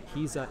old?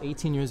 He's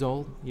 18 years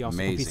old. He also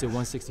competes at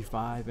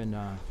 165, and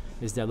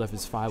his deadlift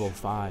is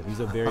 505. He's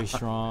a very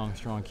strong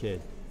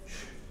kid.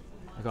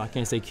 I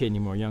can't say kid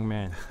anymore, young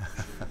man.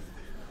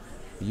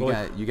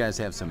 You guys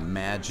have some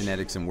mad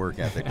genetics and work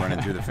ethic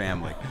running through the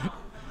family.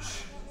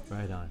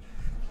 Right on.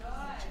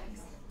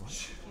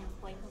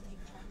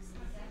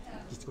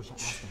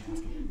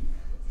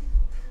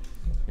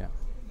 Yeah.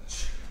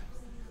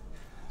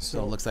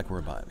 So it looks like we're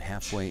about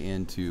halfway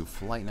into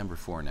flight number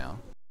 4 now.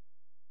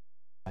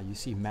 You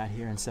see Matt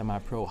here in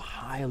semi-pro.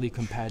 Highly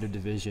competitive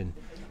division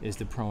is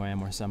the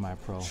pro-am or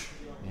semi-pro.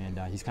 And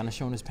he's kind of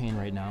showing his pain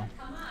right now.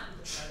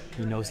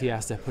 He knows he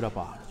has to put up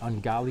an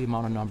ungodly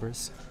amount of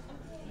numbers.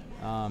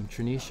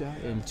 Trenisha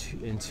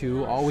in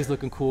 2, always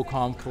looking cool,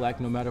 calm, collect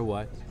no matter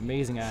what.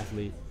 Amazing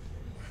athlete.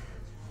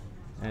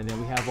 And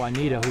then we have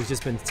Juanita, who's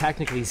just been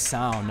technically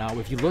sound. Now,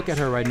 if you look at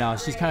her right now,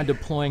 she's kind of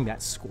deploying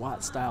that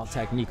squat style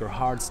technique or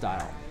hard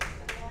style.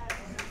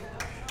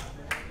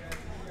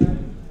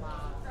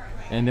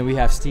 And then we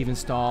have Steven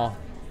Stahl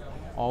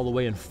all the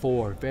way in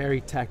 4,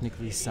 very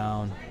technically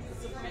sound.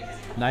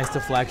 Nice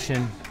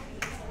deflection.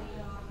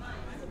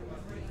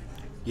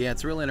 Yeah,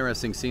 it's real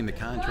interesting seeing the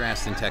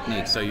contrast in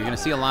technique. So you're going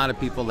to see a lot of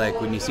people, like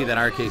when you see that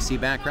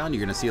RKC background, you're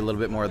going to see a little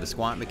bit more of the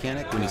squat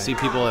mechanic. When you see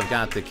people who have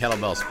got the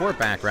kettlebell sport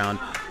background,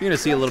 you're going to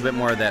see a little bit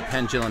more of that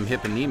pendulum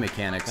hip and knee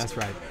mechanics. That's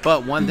right.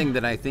 But one thing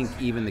that I think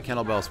even the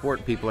kettlebell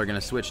sport people are going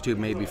to switch to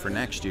maybe for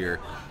next year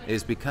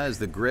is because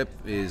the grip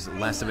is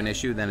less of an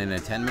issue than in a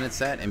 10-minute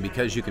set, and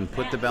because you can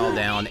put the bell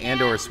down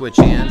and or switch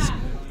hands,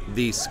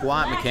 the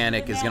squat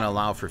mechanic is going to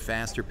allow for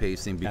faster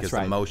pacing because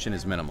the motion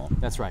is minimal.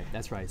 That's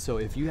right. So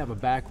if you have a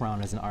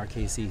background as an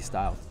RKC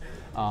style,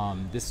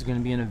 this is going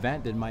to be an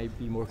event that might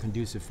be more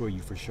conducive for you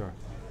for sure.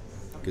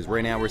 Because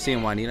right now we're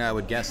seeing Juanita, I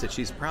would guess that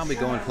she's probably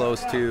going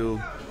close to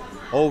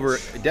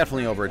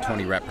definitely over a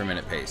 20 rep per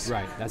minute pace.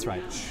 Right, that's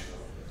right.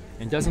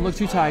 And doesn't look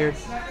too tired.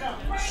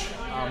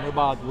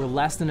 We're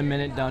less than a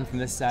minute done from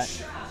this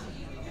set.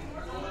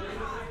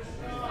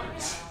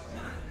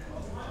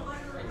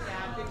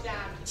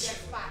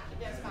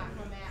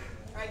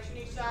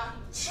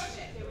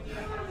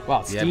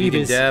 Wow, Steve you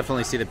can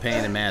definitely see the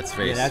pain in Matt's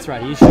face. Yeah, that's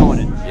right. He's showing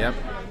it. Yep.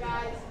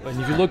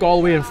 And if you look all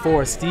the way in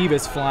 4, Steve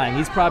is flying.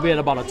 He's probably at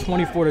about a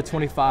 24 to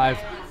 25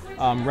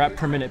 rep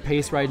per minute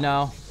pace right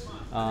now.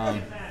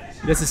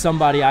 This is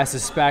somebody I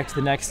suspect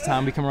the next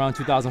time we come around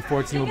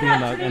 2014 will be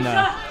in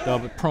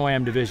the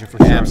Pro-Am division for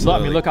sure.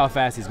 Absolutely. Look how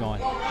fast he's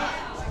going.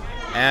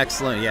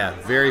 Excellent, yeah.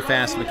 Very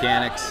fast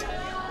mechanics.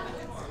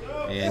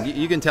 And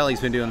you can tell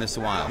he's been doing this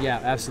a while. Yeah,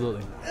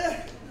 absolutely.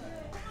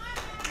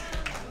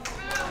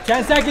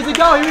 10 seconds to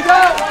go. Here we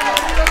go.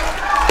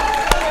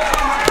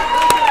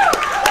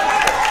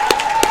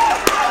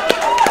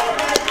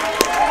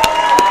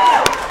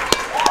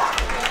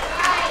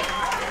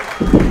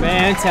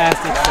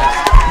 Fantastic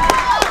set.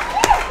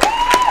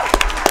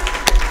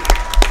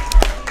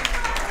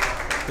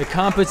 The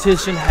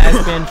competition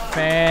has been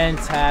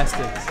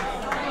fantastic.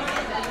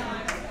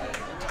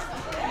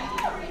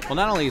 Well,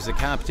 not only is the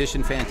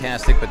competition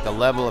fantastic, but the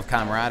level of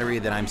camaraderie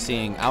that I'm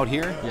seeing out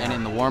here and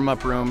in the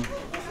warm-up room,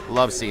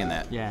 love seeing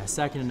that. Yeah,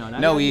 second to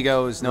none. No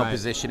egos, no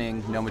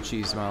positioning, no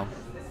machismo.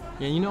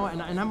 Yeah, you know,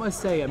 and I must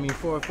say, I mean,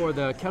 for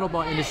the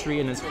kettlebell industry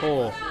in its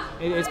whole,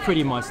 it's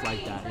pretty much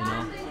like that, you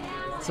know.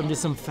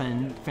 some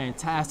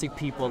fantastic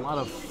people, a lot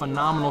of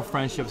phenomenal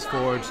friendships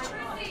forged.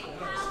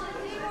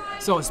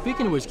 So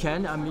speaking of which,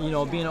 Ken,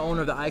 being an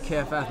owner of the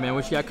IKFF, man,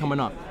 what you got coming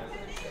up?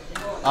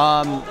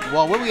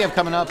 Well, what we have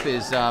coming up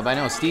is, I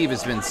know Steve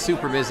has been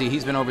super busy.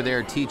 He's been over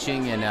there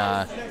teaching in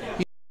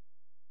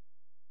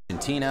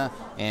Argentina,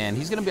 and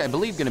he's going to be, I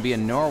believe, going to be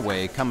in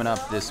Norway coming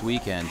up this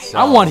weekend. So.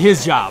 I want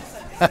his job.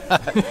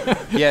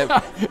 Yeah,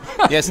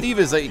 Steve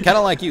is kind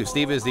of like you.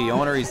 Steve is the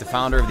owner. He's the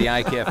founder of the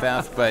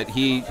IKFF, but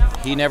he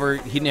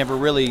never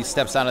really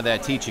steps out of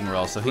that teaching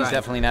role. So he's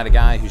definitely not a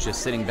guy who's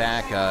just sitting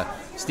back.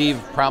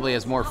 Steve probably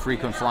has more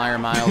frequent flyer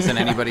miles than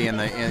anybody in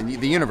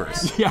the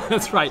universe. Yeah,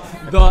 that's right.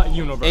 The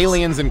universe.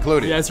 Aliens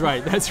included. That's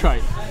right. That's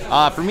right.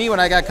 For me, what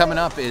I got coming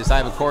up is I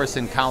have a course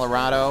in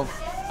Colorado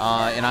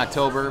in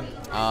October,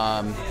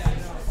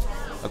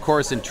 a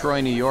course in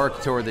Troy, New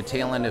York toward the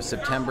tail end of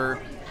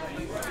September,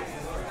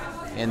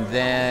 and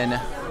then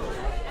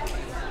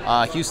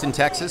Houston,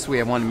 Texas. We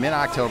have one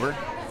mid-October,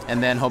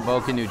 and then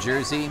Hoboken, New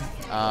Jersey,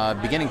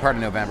 beginning part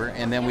of November,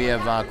 and then we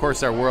have, of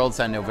course, our Worlds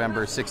on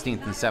November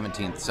 16th and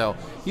 17th. So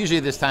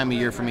usually this time of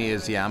year for me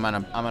is, I'm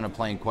on a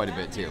plane quite a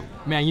bit too.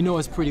 Man,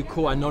 it's pretty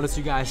cool. I noticed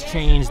you guys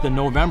changed the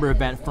November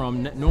event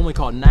from normally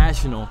called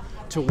National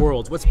to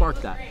Worlds. What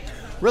sparked that?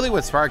 Really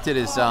what sparked it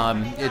is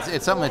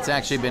it's something that's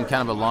actually been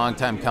kind of a long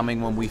time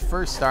coming. When we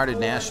first started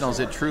Nationals,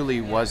 it truly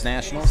was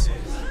Nationals.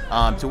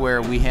 To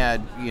where we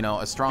had,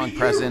 a strong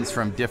presence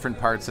from different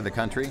parts of the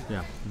country.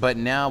 Yeah. But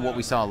now what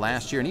we saw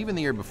last year and even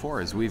the year before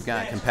is we've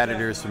got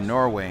competitors from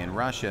Norway and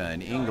Russia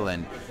and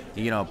England,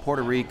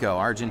 Puerto Rico,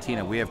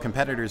 Argentina. We have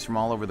competitors from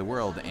all over the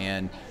world,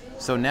 and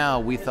so now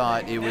we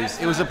thought it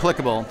was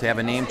applicable to have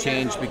a name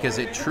change because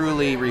it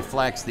truly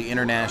reflects the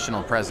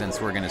international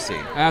presence we're going to see.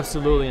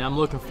 Absolutely, and I'm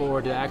looking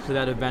forward to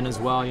that event as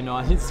well.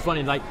 It's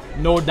funny, like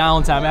no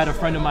downtime. I had a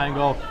friend of mine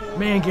go,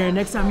 "Man, Garrin,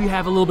 next time you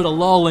have a little bit of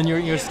lull in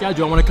your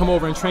schedule, I want to come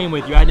over and train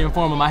with you." I had to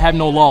inform him I have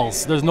no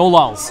lulls. There's no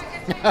lulls.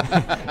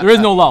 There is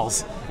no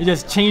lulls. It's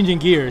just changing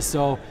gears.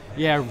 So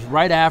yeah,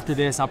 right after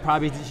this, I'll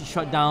probably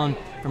shut down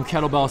from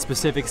kettlebell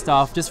specific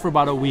stuff just for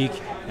about a week,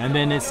 and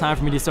then it's time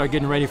for me to start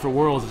getting ready for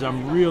Worlds, which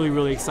I'm really,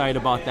 really excited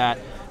about that.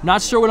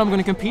 Not sure what I'm going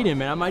to compete in,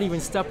 man. I might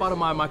even step out of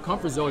my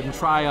comfort zone and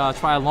try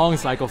a long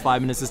cycle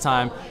 5 minutes this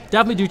time.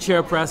 Definitely do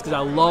chair press because I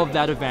love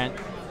that event.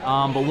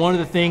 But one of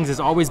the things that's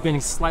always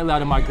been slightly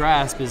out of my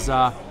grasp is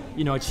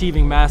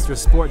achieving master of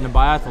sport in the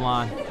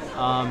biathlon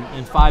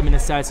in 5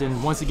 minute sets.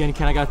 And once again,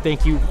 Ken, I got to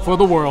thank you for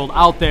the world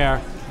out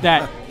there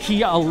that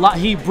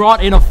he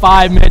brought in a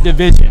 5 minute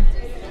division.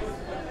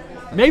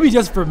 Maybe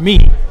just for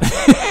me.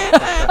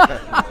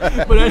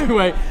 But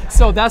anyway,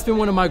 so that's been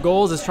one of my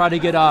goals, is try to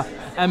get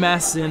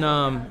MS in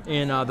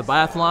the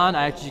biathlon.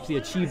 I actually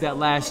achieved that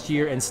last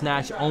year in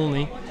Snatch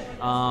only.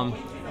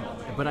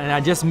 But I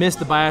just missed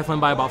the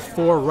biathlon by about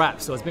 4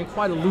 reps, so it's been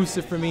quite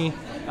elusive for me.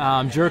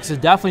 Jerks is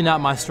definitely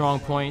not my strong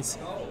points.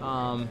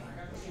 I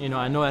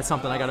know that's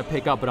something I got to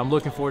pick up, but I'm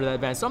looking forward to that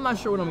event. So I'm not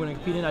sure what I'm going to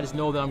compete in. I just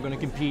know that I'm going to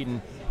compete,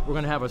 and we're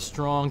going to have a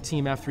strong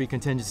Team F3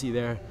 contingency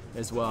there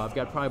as well. I've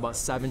got probably about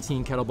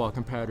 17 kettlebell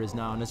competitors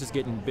now, and it's just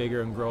getting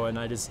bigger and growing.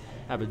 I just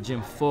have a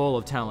gym full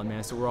of talent,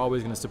 man, so we're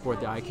always going to support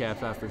the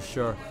IKFF for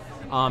sure.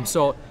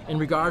 So in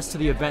regards to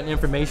the event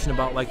information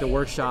about like the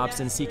workshops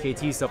and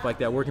CKT stuff like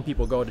that, where can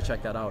people go to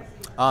check that out?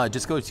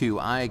 Just go to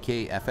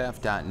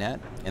ikff.net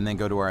and then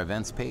go to our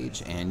events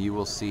page, and you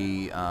will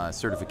see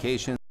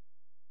certifications.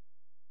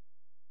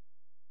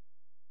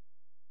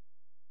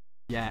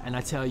 Yeah, and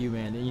I tell you,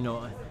 man,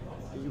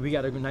 we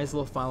got a nice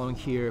little following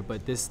here,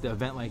 but the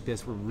event like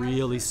this, we're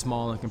really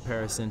small in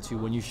comparison to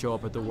when you show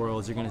up at the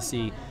Worlds. You're going to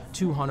see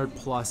 200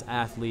 plus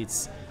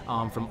athletes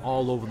from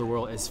all over the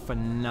world. It's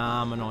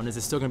phenomenal. And is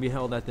it still going to be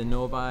held at the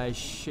Novi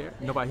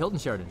Hilton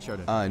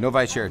Sheraton?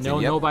 Novi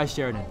Sheraton. Novi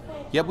Sheraton.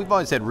 Yep, we've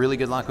always had really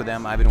good luck with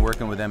them. I've been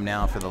working with them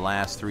now for the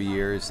last 3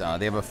 years.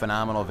 They have a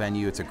phenomenal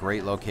venue. It's a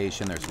great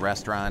location. There's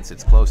restaurants.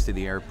 It's close to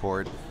the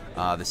airport.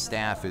 The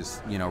staff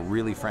is,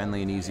 really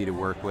friendly and easy to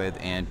work with,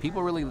 and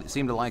people really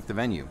seem to like the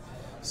venue.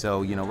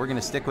 So, we're going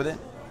to stick with it.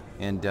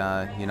 And,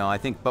 I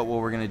think, but what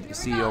we're going to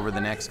see over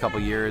the next couple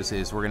years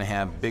is we're going to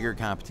have bigger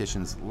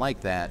competitions like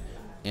that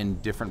in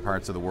different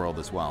parts of the world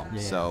as well.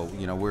 Yeah. So,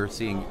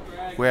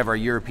 we have our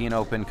European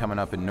Open coming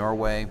up in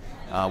Norway.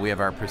 We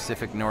have our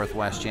Pacific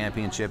Northwest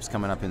Championships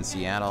coming up in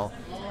Seattle.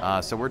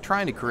 So we're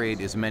trying to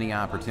create as many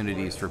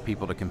opportunities for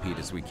people to compete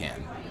as we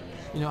can.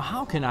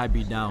 How can I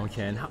be down,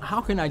 Ken?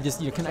 How can I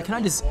just, can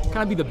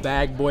I be the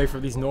bag boy for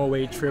these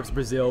Norway trips,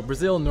 Brazil,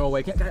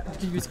 Norway? Can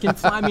you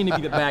fly me in to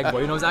be the bag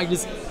boy? I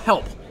just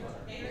help.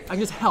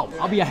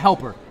 I'll be a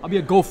helper. I'll be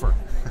a gopher.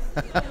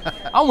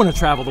 I want to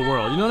travel the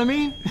world. You know what I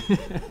mean?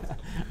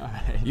 All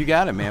right. You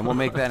got it, man. We'll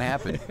make that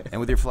happen. And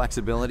with your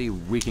flexibility,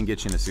 we can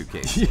get you in a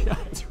suitcase. Yeah,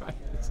 that's right.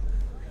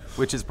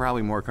 Which is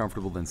probably more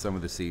comfortable than some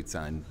of the seats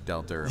on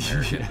Delta or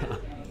American. Yeah.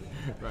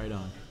 Right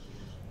on.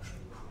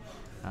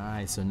 All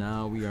right, so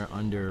now we are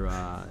under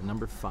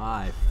number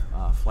 5,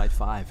 flight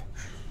 5,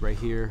 right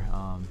here.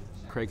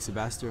 Craig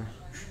Sylvester,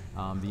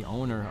 the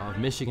owner of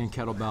Michigan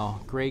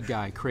Kettlebell. Great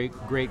guy,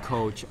 great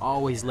coach,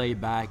 always laid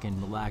back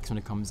and relaxed when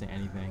it comes to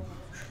anything.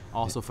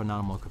 also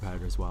phenomenal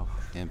competitor as well.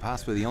 And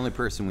possibly the only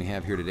person we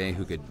have here today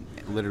who could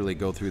literally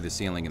go through the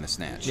ceiling in the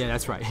snatch. Yeah,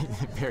 that's right.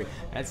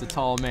 That's a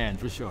tall man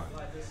for sure.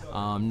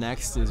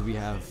 Next is we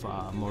have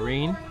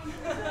Maureen,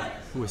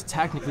 who is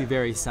technically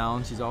very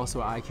sound. She's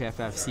also an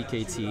IKFF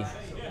CKT.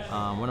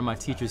 One of my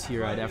teachers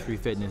here at F3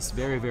 Fitness.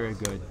 Very, very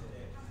good.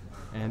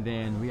 And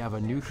then we have a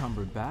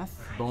newcomer,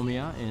 Beth,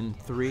 Bomia, in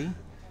 3.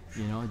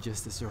 You know,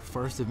 just this is her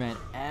first event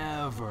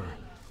ever.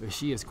 But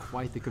she is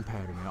quite the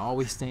competitor, man.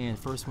 Always staying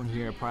first one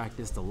here at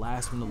practice, the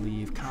last one to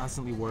leave,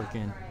 constantly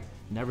working,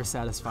 never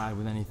satisfied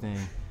with anything.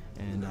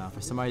 And for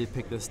somebody to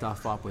pick this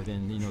stuff up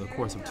within, you know, the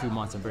course of 2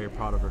 months, I'm very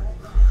proud of her.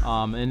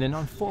 And then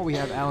on 4, we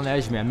have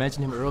Agemy. I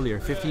mentioned him earlier,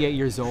 58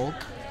 years old.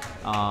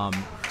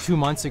 2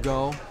 months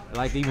ago,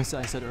 like even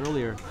I said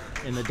earlier,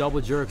 in the double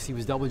jerks, he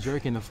was double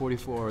jerking the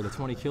 44 or the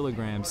 20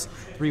 kilograms.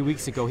 3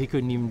 weeks ago, he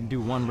couldn't even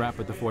do 1 rep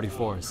with the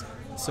 44s.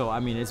 So, I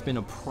mean, it's been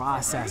a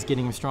process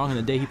getting him strong. And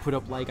the day he put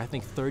up, like, I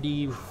think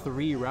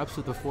 33 reps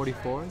with the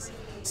 44s.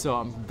 So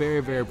I'm very,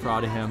 very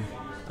proud of him.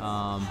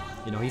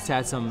 You know, he's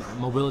had some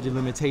mobility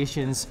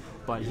limitations,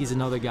 but he's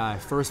another guy.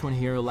 First one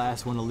here,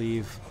 last one to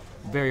leave.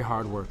 Very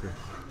hard worker.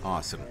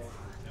 Awesome.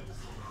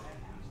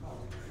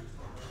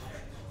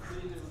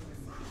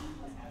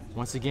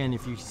 Once again,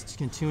 if you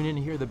can tune in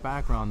and hear the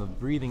background, the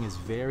breathing is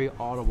very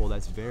audible.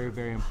 That's very,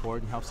 very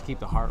important. Helps keep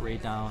the heart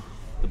rate down,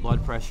 the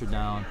blood pressure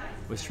down,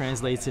 which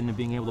translates into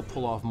being able to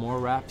pull off more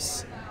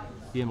reps,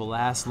 being able to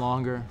last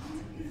longer.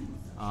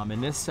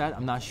 In this set,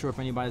 I'm not sure if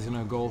anybody's going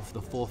to go for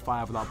the full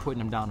 5 without putting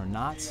them down or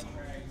not.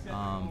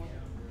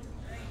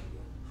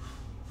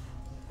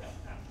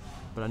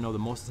 But I know that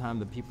most of the time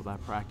the people that I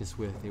practice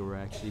with, they were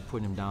actually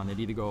putting them down. They'd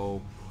either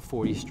go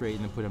 40 straight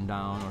and then put them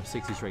down, or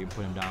 60 straight and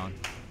put them down.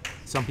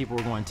 Some people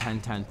were going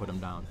 10-10, put them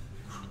down.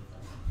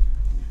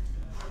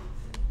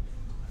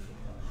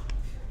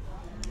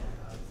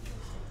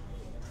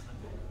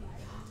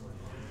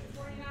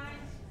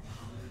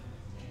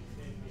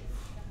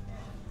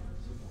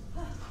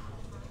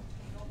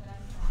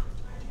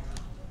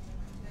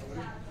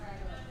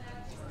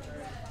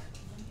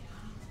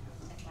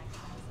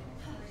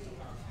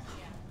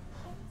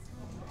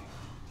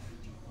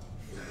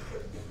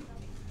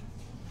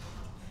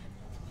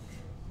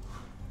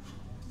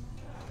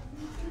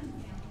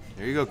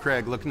 There you go,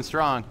 Craig, looking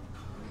strong.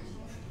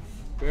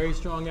 Very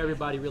strong,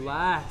 everybody.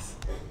 Relax.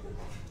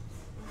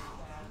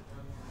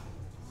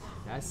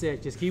 That's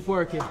it. Just keep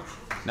working.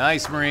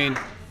 Nice, Maureen.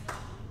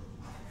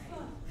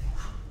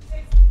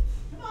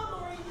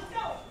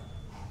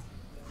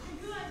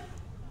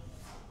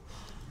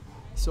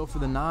 So for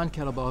the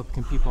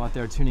non-kettlebell people out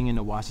there tuning in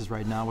to watch this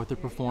right now, what they're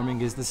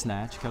performing is the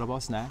snatch,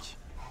 kettlebell snatch.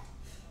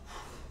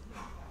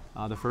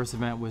 The first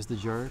event was the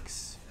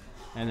jerks.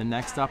 And the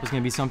next up is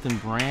going to be something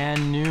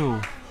brand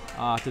new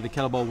to the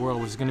kettlebell world,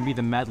 which is going to be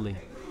the medley.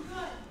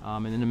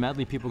 And in the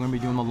medley, people are going to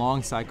be doing the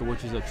long cycle,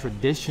 which is a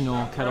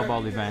traditional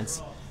kettlebell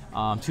event.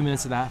 2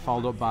 minutes of that,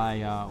 followed up by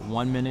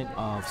 1 minute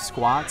of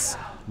squats,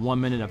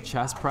 1 minute of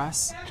chest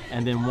press,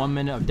 and then 1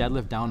 minute of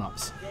deadlift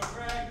down-ups.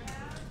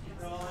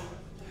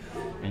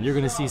 And you're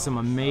going to see some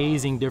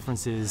amazing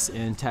differences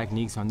in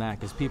techniques on that,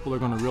 because people are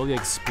going to really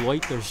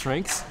exploit their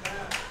strengths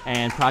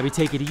and probably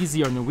take it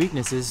easy on their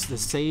weaknesses to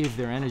save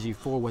their energy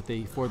for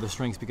the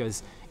strengths,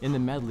 because in the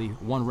medley,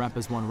 1 rep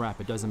is 1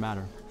 rep. It doesn't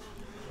matter.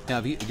 Now,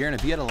 Garrin,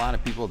 if you had a lot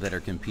of people that are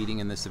competing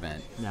in this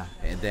event, yeah,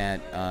 that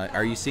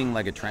are you seeing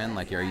like a trend?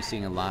 Like, are you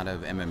seeing a lot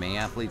of MMA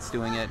athletes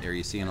doing it? Are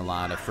you seeing a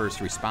lot of first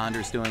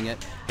responders doing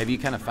it? Have you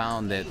kind of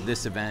found that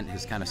this event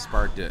has kind of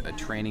sparked a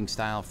training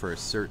style for a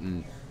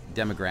certain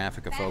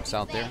demographic of folks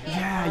out there?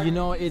 Yeah, you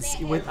know,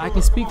 I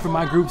can speak for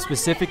my group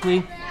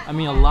specifically. I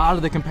mean, a lot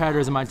of the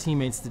competitors and my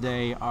teammates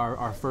today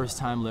are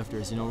first-time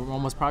lifters. You know, we're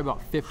almost probably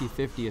about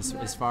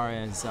 50-50 as far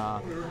as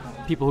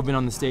people who've been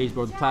on the stage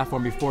or the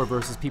platform before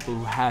versus people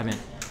who haven't.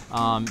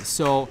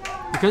 So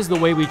because of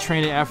the way we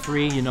train at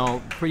F3, you know,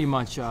 pretty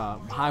much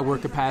high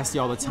work capacity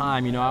all the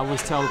time, you know, I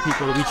always tell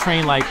people that we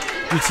train like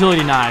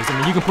utility knives. I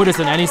mean, you can put us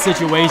in any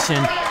situation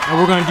and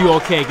we're going to do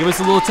okay. Give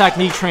us a little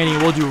technique training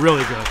and we'll do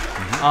really good.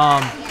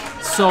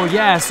 So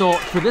yeah, so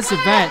for this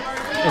event,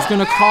 it's going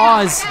to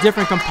cause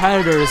different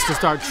competitors to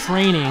start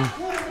training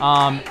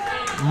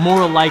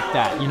more like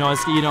that. You know,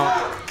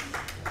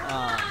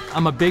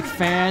 I'm a big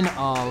fan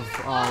of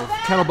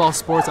kettlebell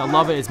sports. I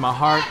love it. It's my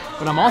heart.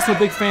 But I'm also a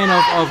big fan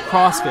of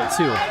CrossFit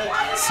too.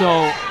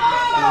 So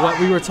what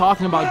we were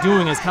talking about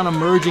doing is kind of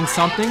merging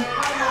something,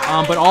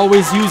 but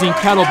always using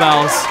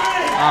kettlebells,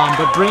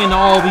 but bringing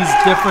all these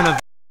different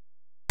events.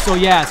 So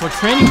yeah, so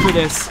training for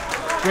this.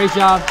 Great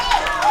job.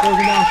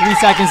 Closing down, 3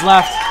 seconds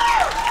left.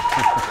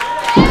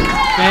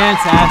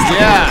 Fantastic.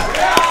 Yeah.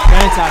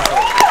 Fantastic.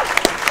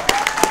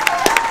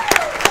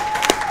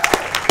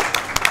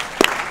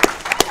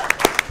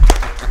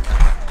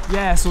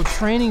 Yeah, so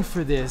training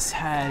for this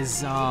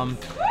has, I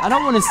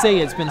don't want to say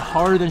it's been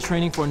harder than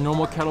training for a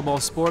normal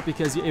kettlebell sport,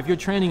 because if you're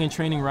training and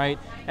training right,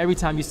 every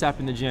time you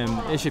step in the gym,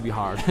 it should be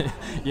hard.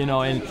 You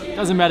know, and it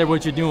doesn't matter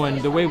what you're doing.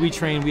 The way we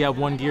train, we have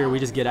one gear, we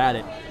just get at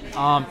it.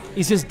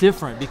 It's just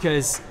different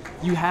because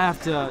you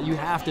have to,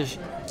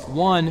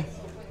 one,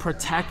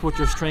 protect what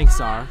your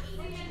strengths are,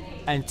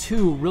 and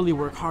 2, really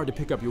work hard to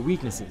pick up your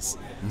weaknesses.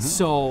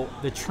 So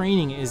the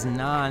training is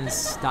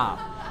non-stop.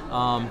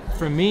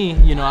 For me,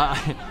 you know,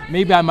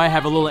 maybe I might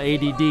have a little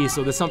ADD,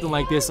 so there's something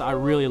like this I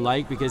really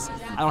like because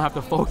I don't have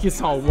to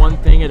focus on one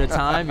thing at a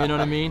time, you know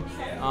what I mean?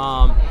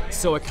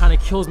 So it kind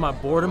of kills my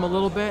boredom a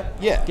little bit.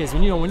 Yeah. Because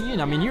when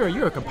I mean,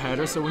 you're a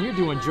competitor, so when you're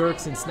doing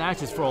jerks and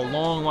snatches for a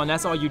long,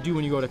 that's all you do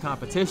when you go to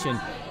competition.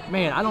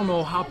 Man, I don't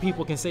know how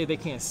people can say they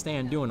can't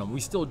stand doing them.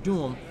 We still do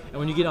them, and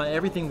when you get on,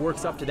 everything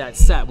works up to that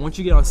set. Once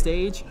you get on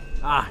stage,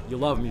 you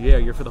love them. Yeah,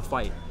 you're for the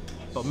fight.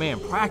 But man,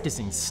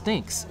 practicing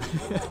stinks.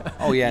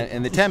 Oh yeah,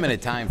 and the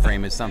 10-minute time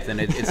frame is something.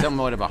 It's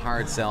somewhat of a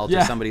hard sell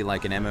to somebody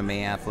like an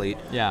MMA athlete.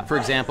 Yeah. For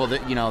example,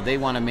 you know, they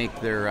want to make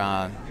their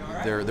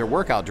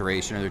workout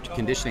duration or their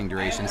conditioning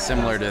duration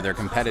similar to their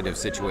competitive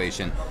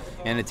situation.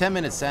 And a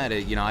 10-minute set,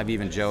 you know, I've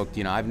even joked,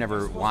 you know, I've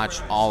never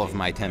watched all of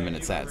my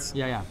 10-minute sets.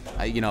 Yeah,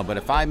 yeah. You know, but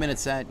a 5-minute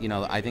set, you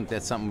know, I think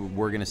that's something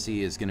we're going to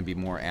see is going to be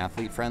more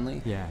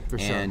athlete-friendly. Yeah, for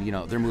sure. And, you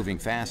know, they're moving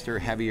faster,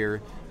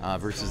 heavier,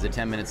 versus the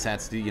 10-minute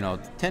sets, you know,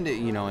 tend to,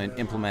 you know,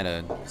 implement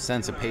a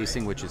sense of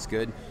pacing, which is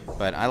good.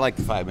 But I like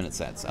the 5-minute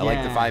sets. I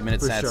like the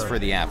 5-minute sets for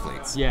the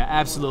athletes. Yeah,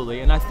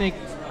 absolutely. And I think,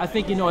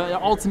 you know,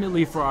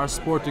 ultimately for our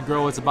sport to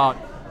grow, it's about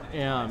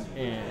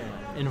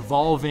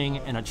involving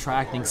and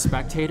attracting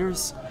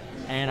spectators.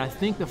 And I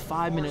think the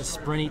 5-minute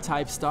sprinty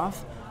type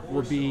stuff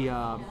will be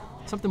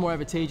something more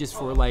advantageous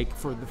for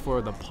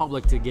for the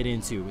public to get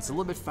into. It's a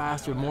little bit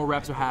faster, more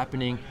reps are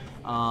happening.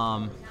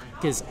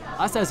 Because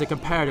us as a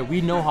competitor,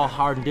 we know how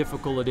hard and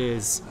difficult it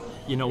is,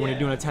 you know, when you're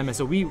doing a 10 minutes.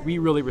 So we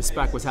really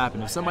respect what's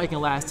happening. If somebody can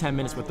last 10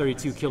 minutes with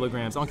 32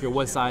 kilograms, I don't care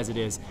what size it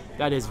is,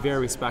 that is very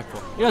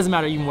respectful. It doesn't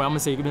matter even what, I'm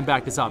gonna say, you can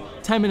back this up.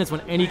 10 minutes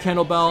with any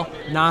kettlebell,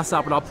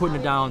 nonstop without putting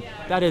it down,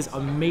 that is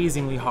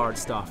amazingly hard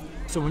stuff.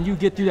 So when you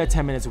get through that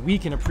 10 minutes, we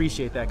can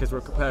appreciate that because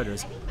we're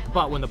competitors.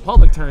 But when the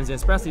public turns in,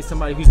 especially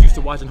somebody who's used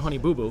to watching Honey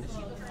Boo Boo,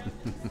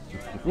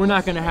 we're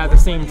not going to have the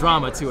same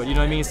drama to it, you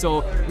know what I mean?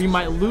 So we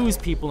might lose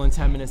people in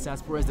 10-minute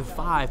sets, whereas the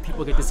 5,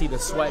 people get to see the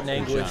sweat and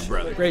anguish.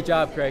 Great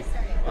job, Craig.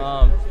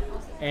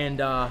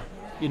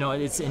 You know,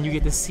 and you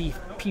get to see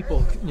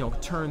people, you know,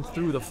 turn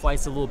through the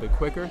fights a little bit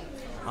quicker.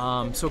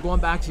 So going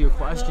back to your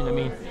question, I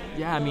mean,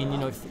 yeah, I mean, you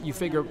know, if you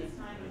figure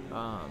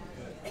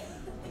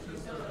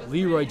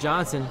Leroy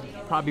Johnson,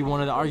 probably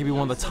arguably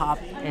one of the top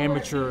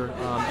amateur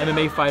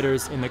MMA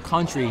fighters in the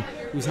country,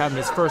 who's having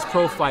his first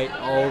pro fight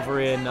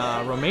over in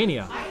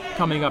Romania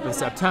coming up in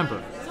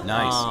September.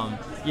 Nice.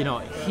 You know,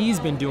 he's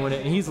been doing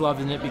it and he's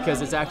loving it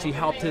because it's actually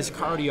helped his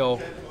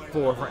cardio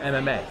for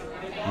MMA.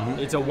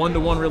 It's a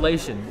one-to-one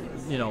relation.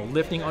 You know,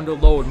 lifting under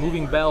load,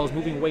 moving bells,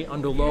 moving weight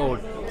under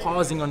load,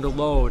 pausing under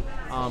load.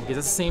 Because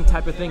it's the same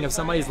type of thing. If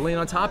somebody's laying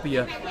on top of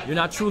you, you're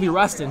not truly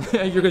resting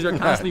because you're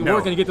constantly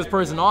working to get this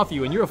person off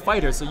you, and you're a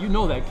fighter, so you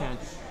know that, Ken.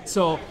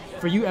 So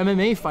for you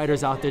MMA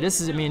fighters out there,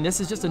 this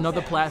is just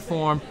another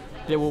platform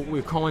that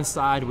will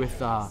coincide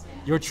with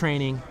your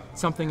training,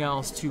 something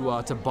else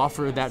to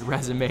buffer that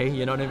resume.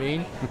 You know what I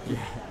mean? Yeah.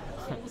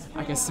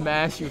 I can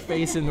smash your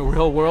face in the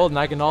real world, and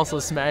I can also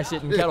smash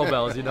it in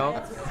kettlebells. You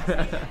know.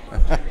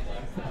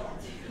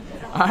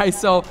 All right,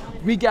 so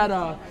we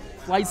got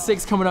Flight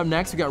 6 coming up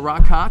next. We got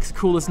Rock Cox,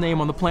 coolest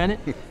name on the planet.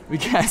 We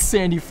got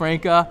Sandy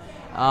Franka,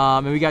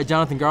 and we got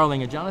Jonathan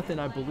Garling. And Jonathan,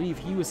 I believe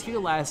he was here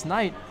last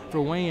night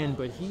for weigh-in,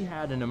 but he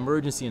had an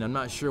emergency, and I'm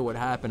not sure what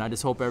happened. I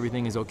just hope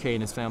everything is okay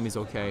and his family's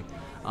okay.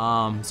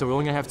 So we're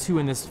only gonna have 2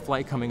 in this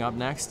flight coming up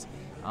next.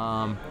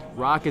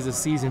 Rock is a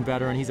seasoned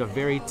veteran. He's a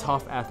very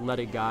tough,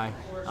 athletic guy.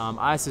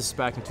 I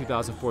suspect in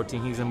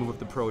 2014 he's gonna move up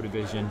the pro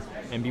division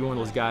and be one of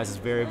those guys that's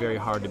very, very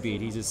hard to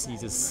beat. He's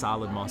just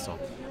solid muscle.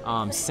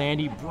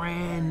 Sandy,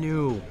 brand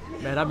new.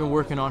 Man, I've been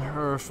working on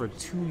her for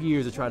 2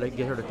 years to try to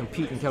get her to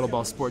compete in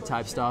kettlebell sport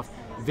type stuff.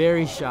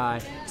 Very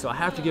shy, so I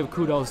have to give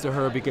kudos to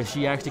her because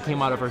she actually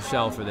came out of her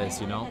shell for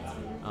this, you know.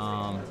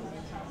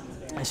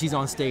 And she's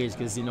on stage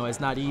because, you know, it's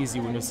not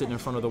easy when you're sitting in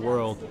front of the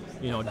world,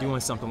 you know,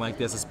 doing something like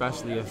this,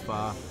 especially if,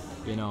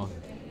 you know,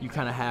 you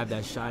kind of have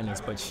that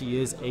shyness. But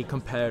she is a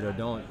competitor.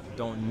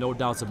 No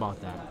doubts about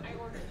that.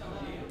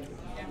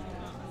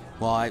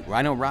 Well,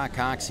 I know Rock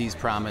Cox, he's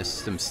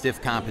promised some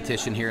stiff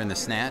competition here in the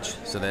Snatch,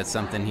 so that's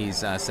something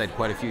he's said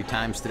quite a few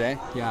times today.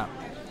 Yeah,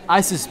 I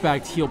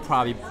suspect he'll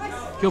probably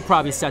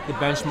set the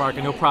benchmark,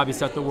 and he'll probably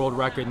set the world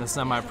record in the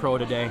semi-pro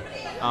today.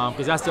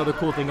 Because that's the other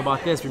cool thing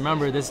about this.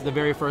 Remember, this is the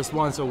very first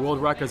one, so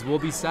world records will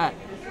be set.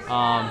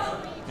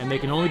 And they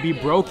can only be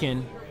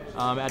broken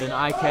at an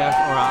IKF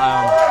or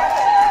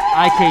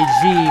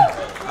IKG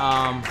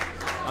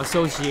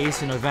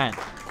association event.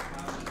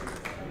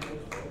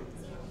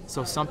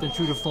 So something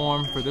true to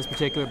form for this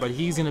particular, but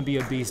he's going to be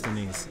a beast in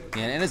these.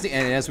 Yeah, and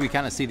as we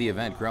kind of see the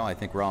event grow, I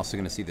think we're also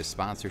going to see the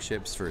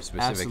sponsorships for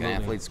specific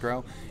athletes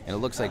grow. And it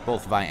looks like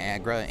both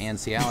Viagra and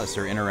Cialis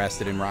are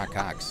interested in Rock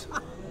Cox.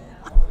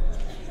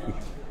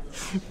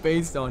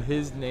 Based on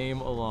his name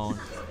alone.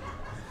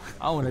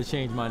 I want to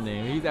change my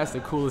name. That's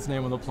the coolest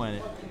name on the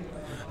planet.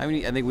 I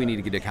mean, I think we need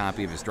to get a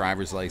copy of his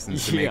driver's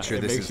license to make sure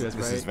this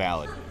is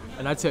valid.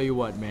 And I tell you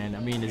what, man, I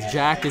mean, as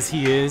jacked as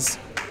he is,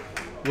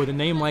 with a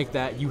name like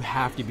that, you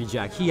have to be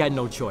jacked. He had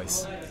no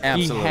choice.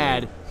 Absolutely. He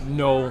had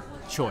no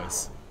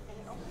choice.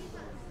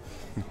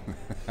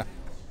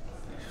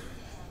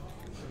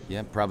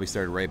 Yep, probably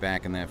started right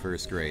back in that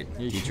first grade.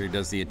 Teacher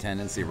does the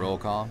attendance, the roll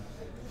call.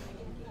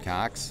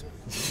 Cox.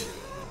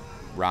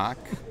 Rock.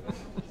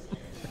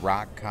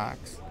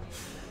 Cox.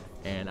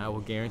 And I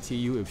will guarantee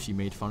you, if she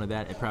made fun of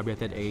that, and probably at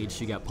that age,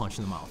 she got punched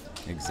in the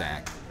mouth.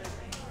 Exactly.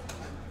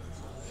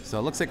 So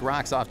it looks like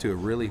Rock's off to a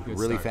really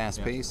start,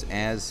 fast pace,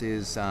 as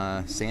is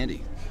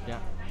Sandi. Yeah.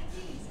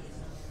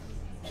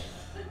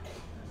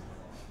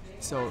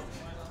 So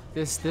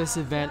this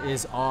event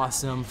is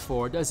awesome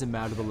for, it doesn't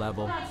matter the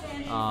level,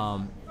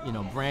 you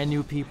know, brand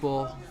new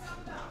people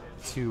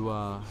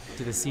to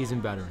the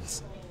seasoned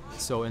veterans.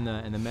 So in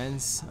the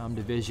men's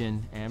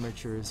division,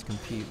 amateurs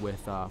compete with,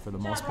 for the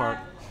most part,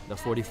 the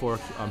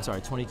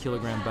 20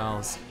 kilogram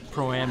bells.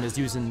 Pro-Am is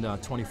using the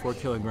 24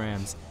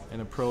 kilograms, and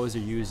the pros are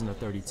using the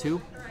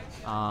 32.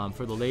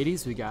 For the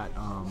ladies, we got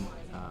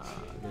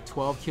the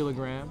 12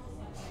 kilogram,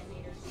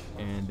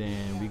 and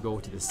then we go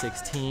to the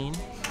 16,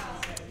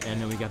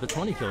 and then we got the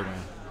 20 kilogram.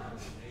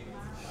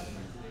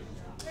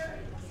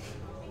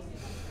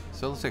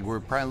 So it looks like we're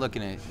probably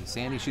looking at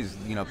Sandi. She's,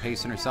 you know,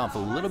 pacing herself a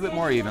little bit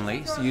more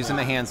evenly, using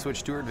the hand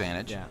switch to her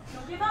advantage. Yeah.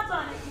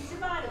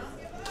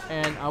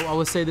 And I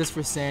would say this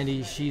for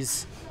Sandi,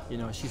 she's, you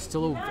know, she's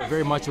still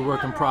very much a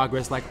work in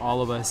progress, like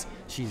all of us.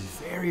 She's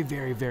very,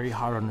 very, very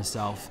hard on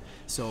herself.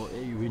 So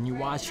when you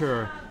watch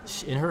her,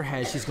 in her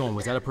head, she's going,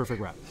 was that a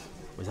perfect rep?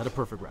 Was that a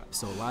perfect rep?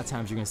 So a lot of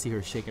times you're going to see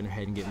her shaking her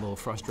head and getting a little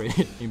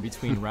frustrated in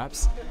between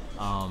reps.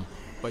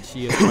 But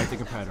she is quite the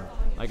competitor.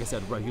 Like I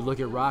said, you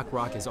look at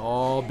Rock is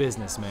all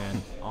business,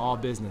 man. All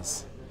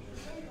business.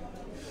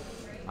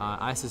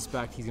 I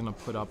suspect he's going to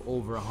put up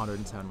over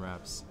 110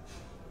 reps.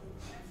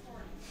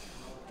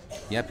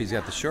 Yep, he's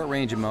got the short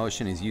range of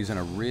motion. He's using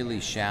a really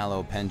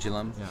shallow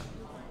pendulum. Yeah.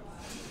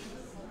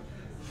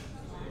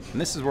 And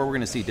this is where we're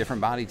going to see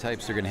different body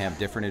types are going to have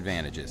different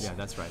advantages. Yeah,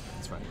 that's right.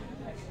 That's right.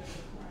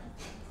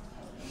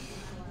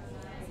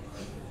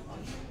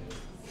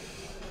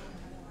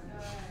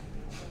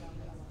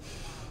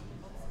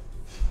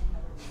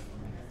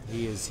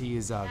 He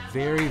is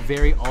very,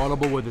 very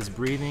audible with his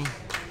breathing,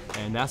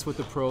 and that's what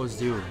the pros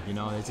do. You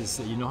know, it's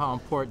just, you know how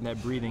important that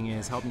breathing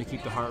is, helping to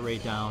keep the heart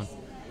rate down.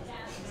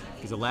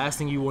 Because the last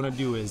thing you want to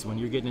do is, when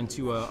you're getting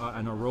into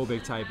an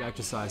aerobic type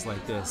exercise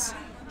like this,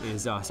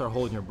 is start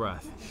holding your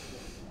breath.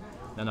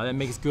 Now that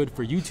makes good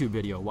for YouTube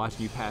video,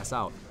 watching you pass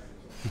out.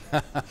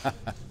 but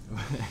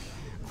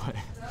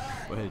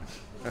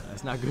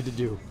that's not good to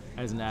do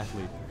as an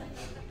athlete.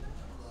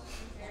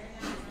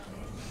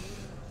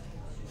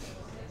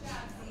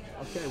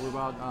 Okay, we're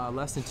about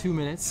less than 2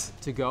 minutes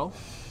to go.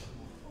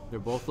 They're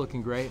both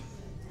looking great.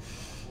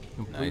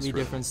 Completely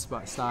different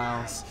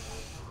styles.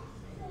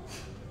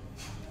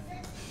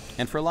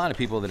 And for a lot of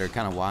people that are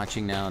kind of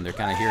watching now and they're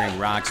kind of hearing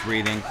Rock's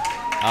breathing,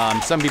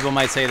 some people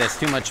might say that's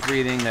too much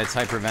breathing, that's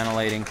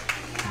hyperventilating.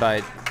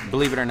 But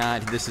believe it or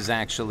not, this is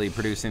actually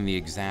producing the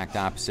exact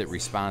opposite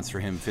response for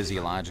him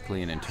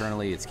physiologically and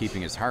internally. It's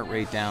keeping his heart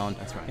rate down.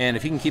 That's right. And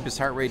if he can keep his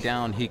heart rate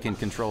down, he can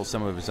control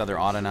some of his other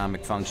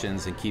autonomic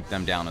functions and keep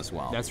them down as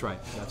well. That's right.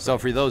 So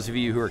for those of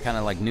you who are kind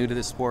of like new to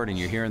the sport and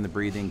you're hearing the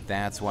breathing,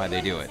 that's why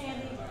they do it.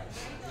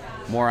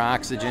 More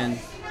oxygen,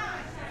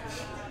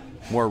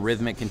 more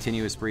rhythmic,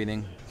 continuous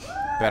breathing,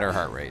 better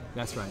heart rate.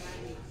 That's right.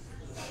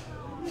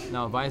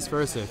 Now, vice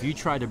versa, if you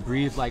try to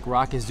breathe like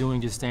Rock is doing,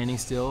 just standing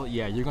still,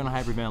 yeah, you're going to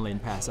hyperventilate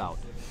and pass out.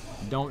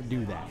 Don't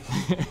do that.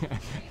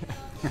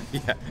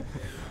 Yeah.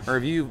 Or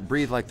if you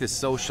breathe like this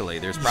socially,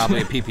 there's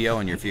probably a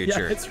PPO in your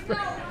future. Yeah, that's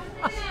right.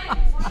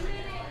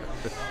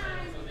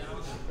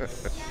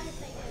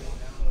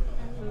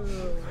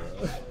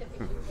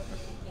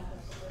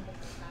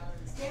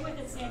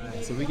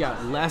 So we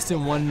got less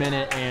than 1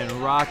 minute, and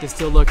Rock is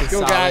still looking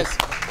solid. Go, guys.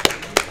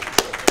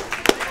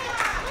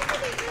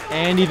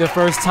 Andy, the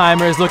first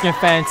timer, is looking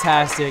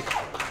fantastic.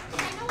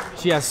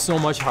 She has so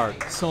much heart,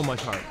 so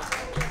much heart.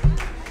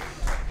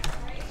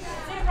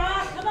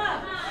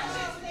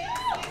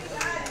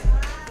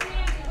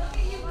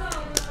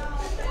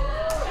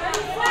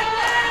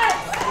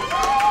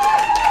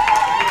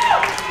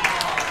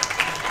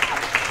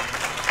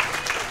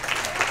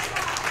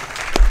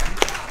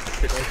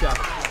 Great job.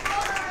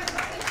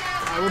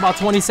 All right, we're about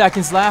 20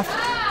 seconds left,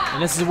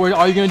 and this is where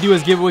all you're gonna do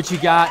is give it what you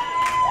got.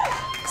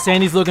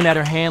 Sandi's looking at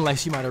her hand like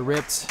she might have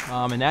ripped,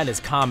 and that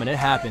is common, it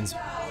happens.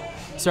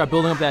 Start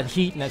building up that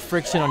heat and that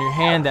friction on your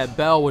hand, that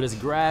bell will just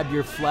grab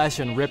your flesh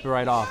and rip it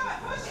right off.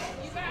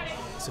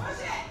 So,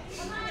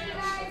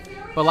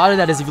 but a lot of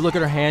that is, if you look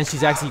at her hand,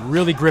 she's actually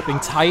really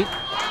gripping tight,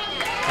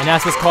 and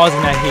that's what's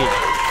causing that heat.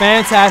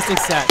 Fantastic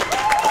set.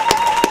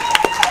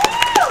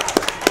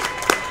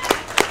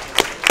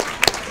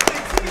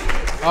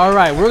 All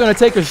right, we're gonna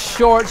take a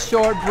short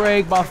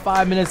break, about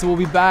 5 minutes, and we'll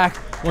be back.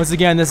 Once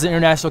again, this is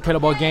International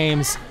Kettlebell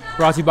Games,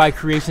 brought to you by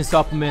Creation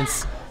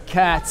Supplements,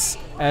 Cats,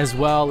 as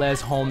well as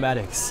Home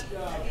Medics.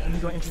 Let me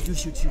go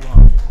introduce you to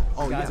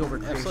guys over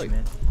at Creation, absolutely.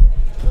 man.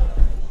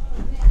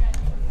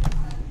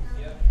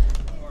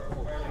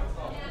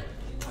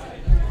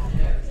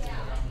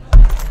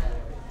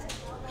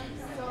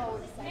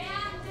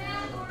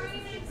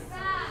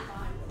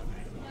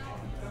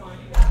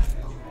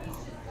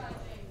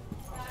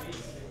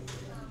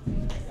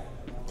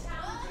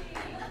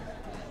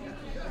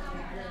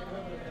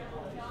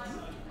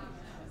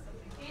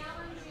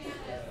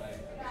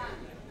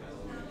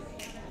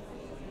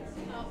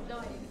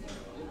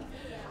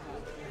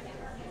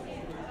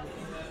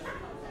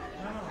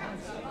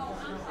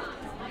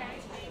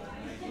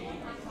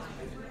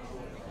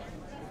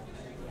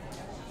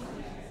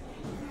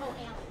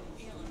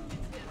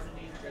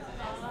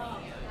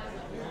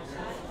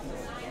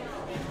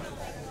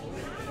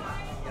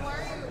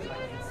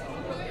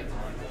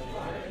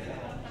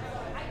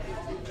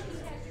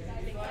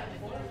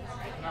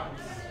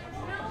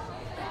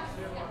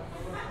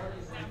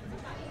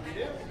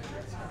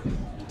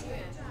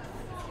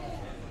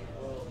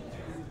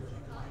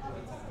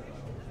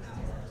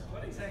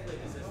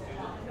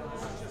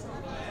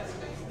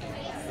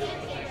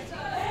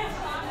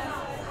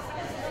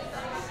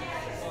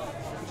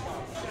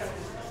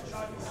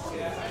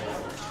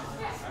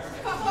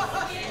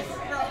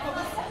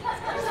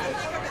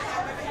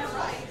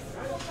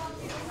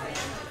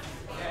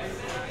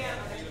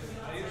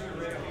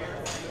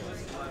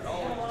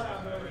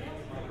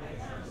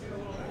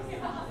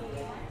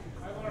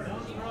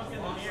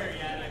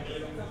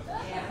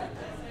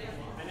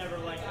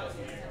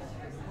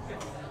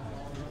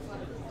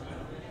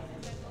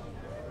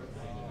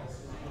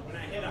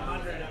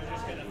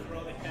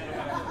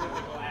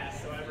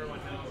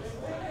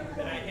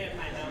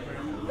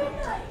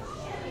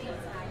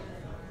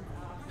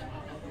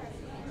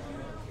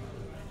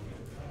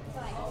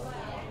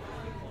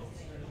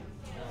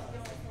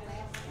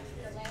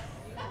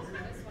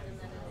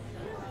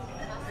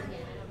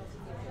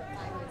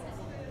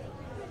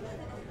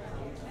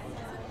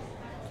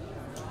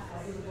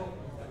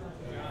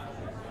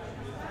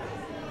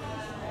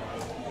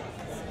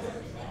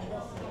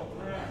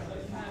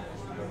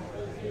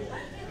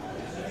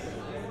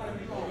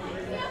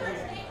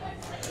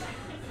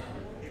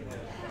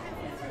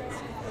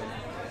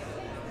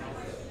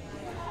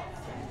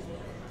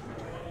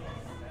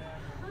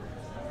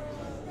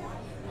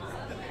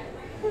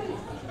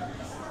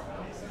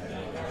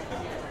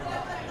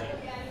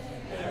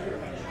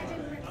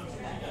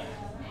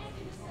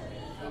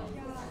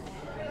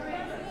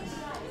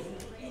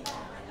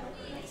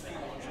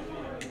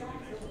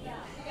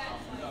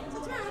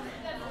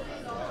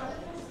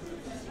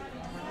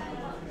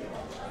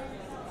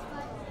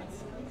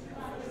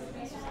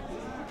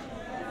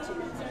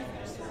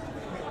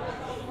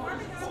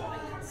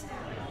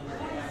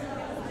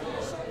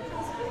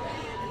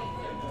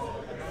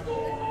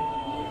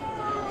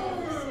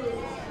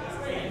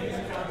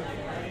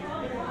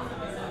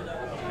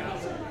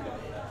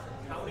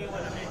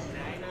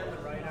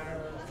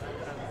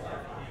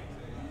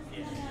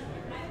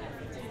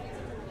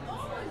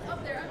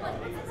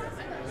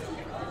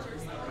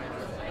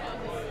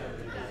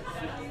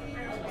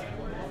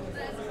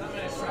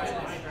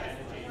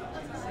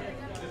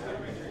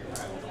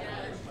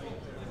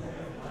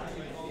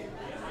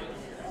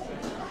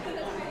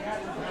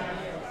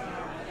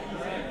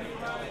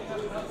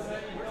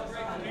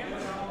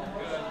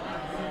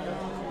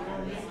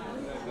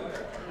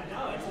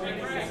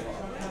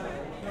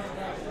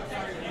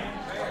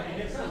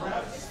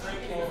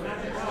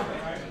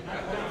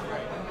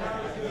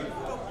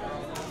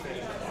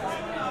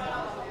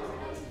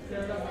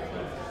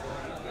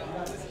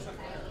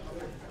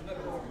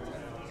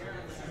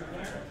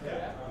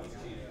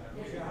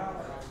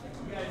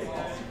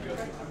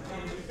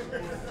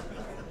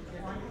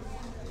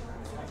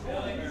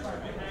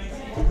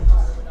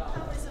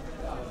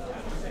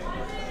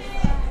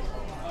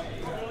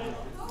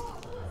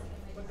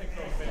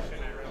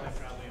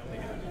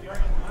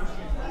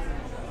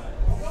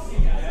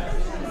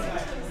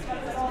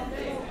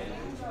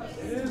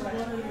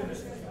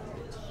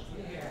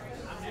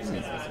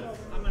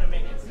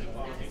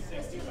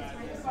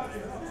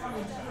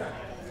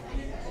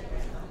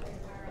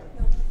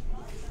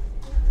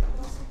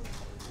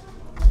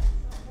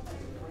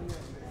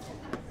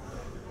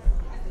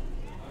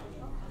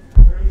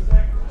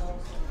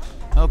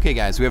 Okay,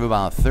 guys, we have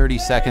about 30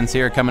 seconds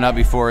here coming up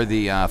before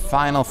the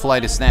final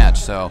flight of Snatch.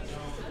 So,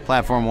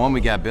 Platform 1, we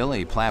got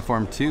Billy.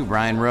 Platform 2,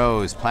 Brian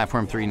Rose.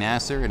 Platform 3,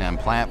 Nasser. And on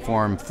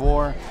Platform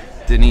 4,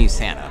 Denise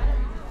Hannah.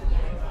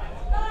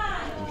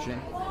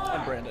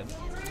 I'm Brandon.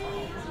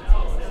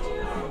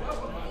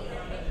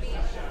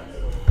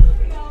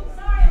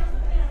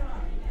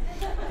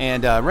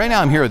 And right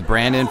now I'm here with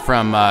Brandon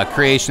from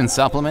Creation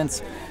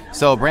Supplements.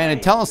 So, Brandon,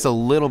 tell us a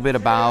little bit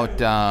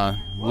about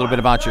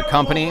your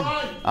company,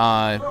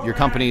 your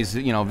company's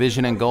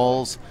vision and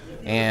goals,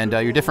 and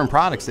your different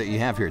products that you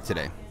have here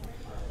today.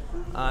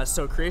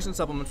 So Creation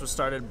Supplements was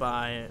started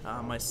by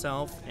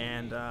myself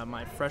and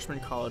my freshman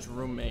college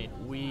roommate.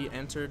 We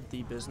entered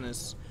the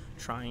business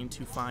trying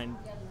to find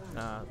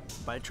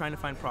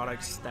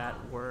products that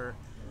were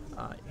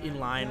in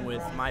line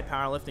with my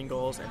powerlifting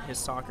goals and his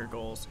soccer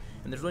goals.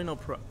 And there's really no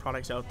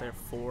products out there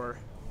for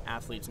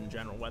athletes in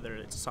general, whether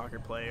it's a soccer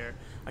player,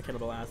 a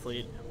kettlebell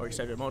athlete, or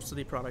etc. Most of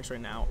the products right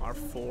now are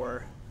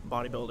for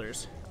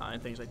bodybuilders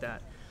and things like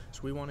that.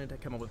 So we wanted to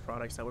come up with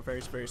products that were very,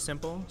 very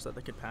simple so that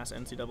they could pass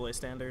NCAA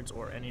standards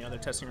or any other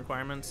testing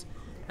requirements,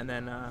 and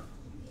then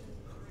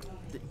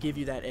give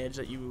you that edge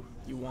that you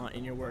want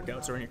in your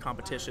workouts or in your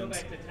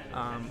competitions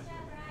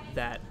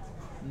that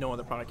no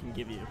other product can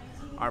give you.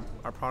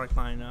 Our product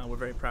line, we're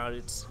very proud.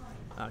 It's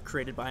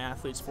created by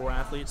athletes for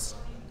athletes.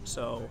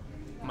 So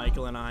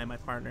Michael and I, my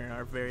partner,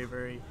 are very,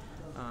 very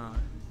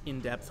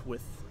in-depth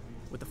with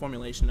the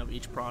formulation of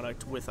each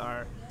product with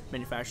our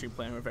manufacturing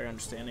plan. We're very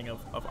understanding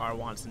of our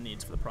wants and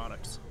needs for the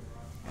products.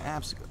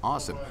 Absolutely.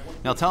 Awesome.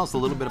 Now tell us a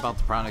little bit about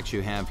the products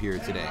you have here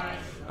today.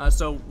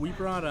 So we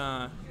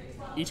brought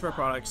each of our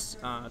products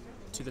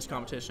to this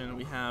competition.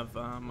 We have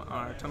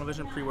our Tunnel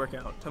Vision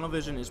pre-workout. Tunnel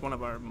Vision is one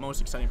of our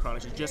most exciting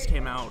products. It just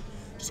came out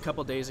just a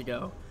couple days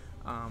ago.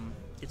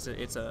 It's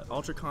a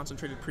ultra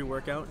concentrated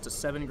pre-workout. It's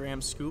a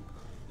 7-gram scoop.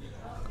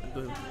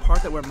 The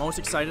part that we're most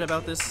excited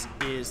about this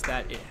is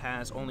that it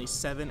has only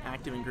 7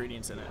 active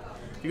ingredients in it.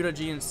 If you go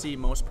to GNC,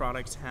 most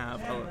products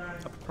have a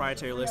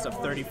proprietary list of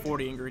 30,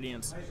 40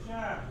 ingredients.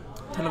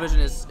 Tunnel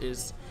Vision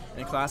is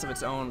in a class of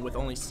its own with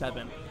only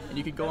 7. And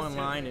you could go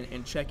online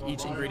and check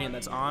each ingredient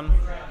that's on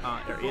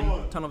or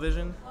in Tunnel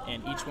Vision,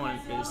 and each one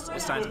is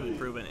scientifically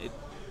proven.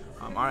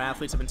 Our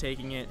athletes have been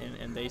taking it,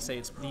 and they say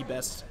it's the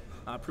best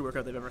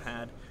pre-workout they've ever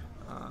had.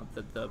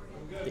 The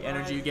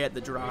energy you get,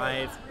 the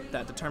drive,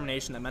 that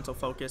determination, that mental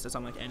focus is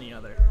unlike any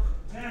other.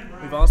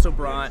 We've also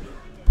brought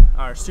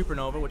our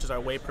Supernova, which is our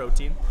whey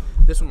protein.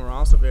 This one we're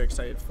also very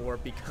excited for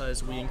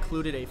because we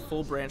included a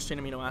full branched chain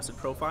amino acid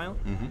profile.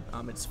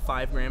 It's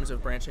 5 grams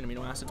of branched chain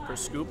amino acids per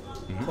scoop,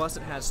 plus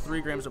it has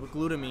 3 grams of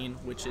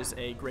glutamine, which is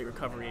a great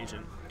recovery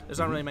agent. There's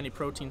not really many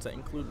proteins that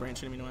include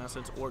branched chain amino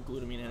acids or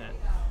glutamine in it.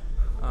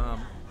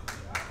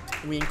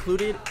 We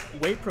included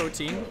whey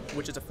protein,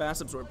 which is a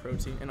fast-absorbed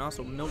protein, and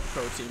also milk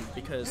protein,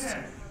 because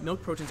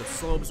milk protein's a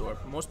slow absorb.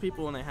 Most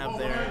people, when they have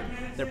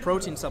their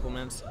protein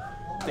supplements,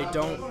 they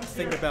don't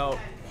think about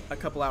a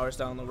couple hours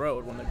down the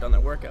road when they've done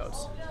their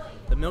workouts.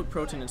 The milk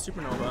protein in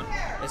Supernova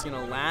is going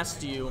to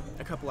last you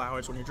a couple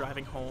hours when you're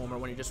driving home or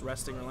when you're just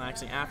resting,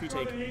 relaxing. After you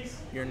take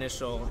your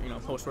initial,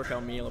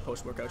 post-workout meal or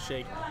post-workout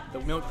shake,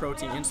 the milk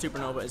protein in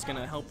Supernova is going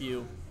to help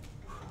you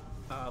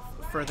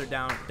further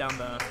down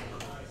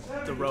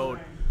the road.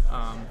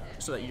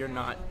 So that you're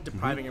not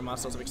depriving your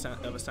muscles of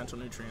essential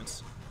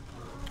nutrients.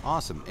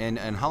 Awesome. And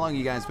how long have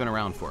you guys been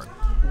around for?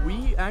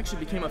 We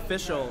actually became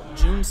official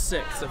June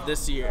 6th of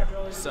this year,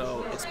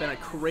 so it's been a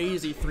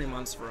crazy 3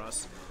 months for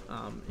us.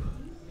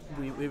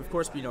 We've of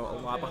course been a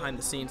lot behind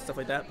the scenes, stuff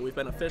like that, but we've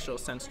been official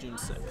since June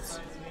 6th.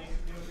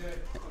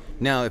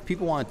 Now, if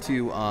people want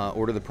to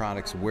order the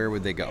products, where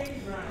would they go?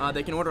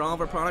 They can order all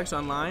of our products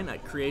online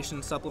at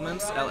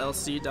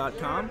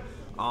creationsupplementsllc.com.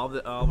 All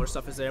of our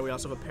stuff is there. We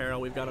also have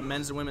apparel. We've got a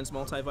men's and women's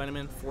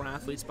multivitamin for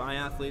athletes, by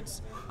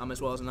athletes,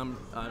 as well as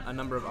a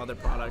number of other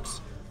products.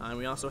 And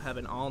we also have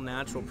an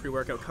all-natural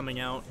pre-workout coming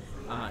out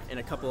in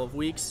a couple of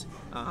weeks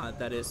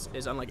that is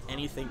unlike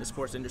anything the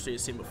sports industry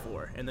has seen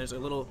before. And there's a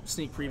little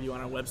sneak preview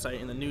on our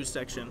website in the news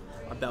section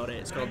about it.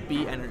 It's called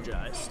Be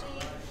Energized.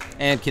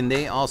 And can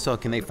they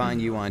find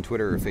you on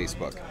Twitter or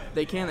Facebook?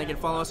 They can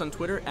follow us on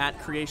Twitter at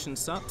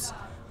CreationSups.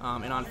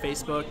 And on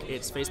Facebook,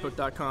 it's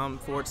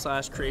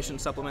facebook.com/Creation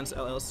Supplements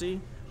LLC,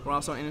 We're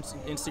also on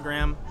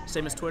Instagram,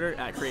 same as Twitter,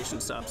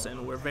 @CreationSubs,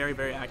 and we're very,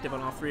 very active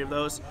on all 3 of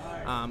those,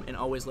 and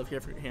always love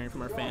hearing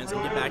from our fans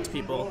and get back to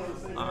people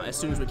as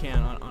soon as we can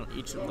on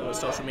each of those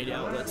social media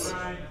outlets.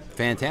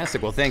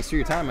 Fantastic. Well, thanks for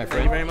your time, my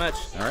friend. Thank you very much.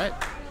 All right.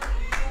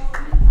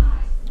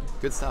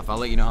 Good stuff. I'll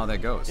let you know how that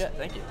goes. Yeah,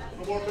 thank you.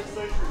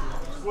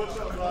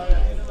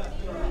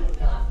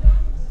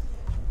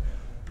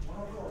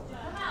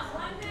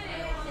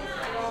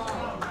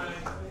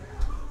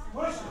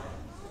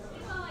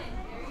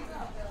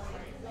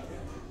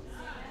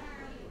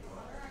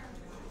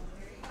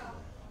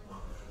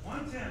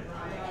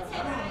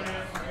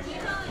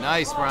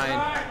 Nice, Brian.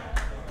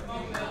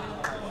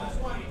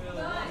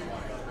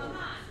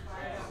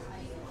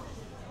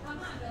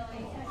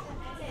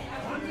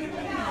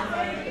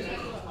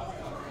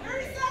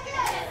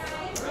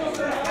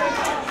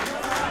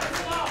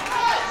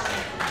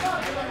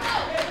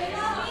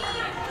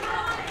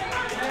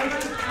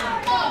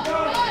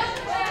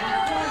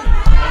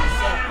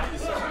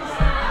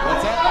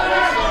 What's that?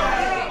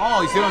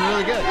 Oh, he's doing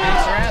really good.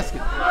 Thanks for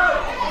asking.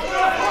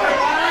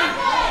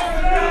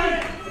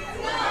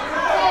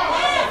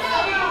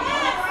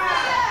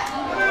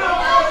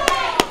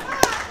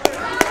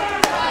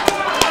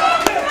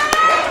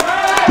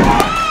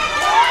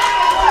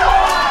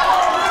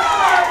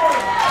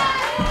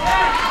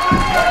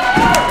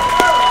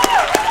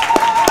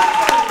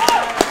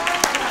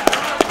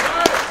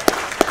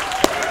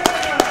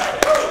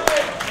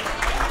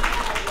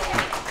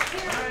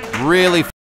 Really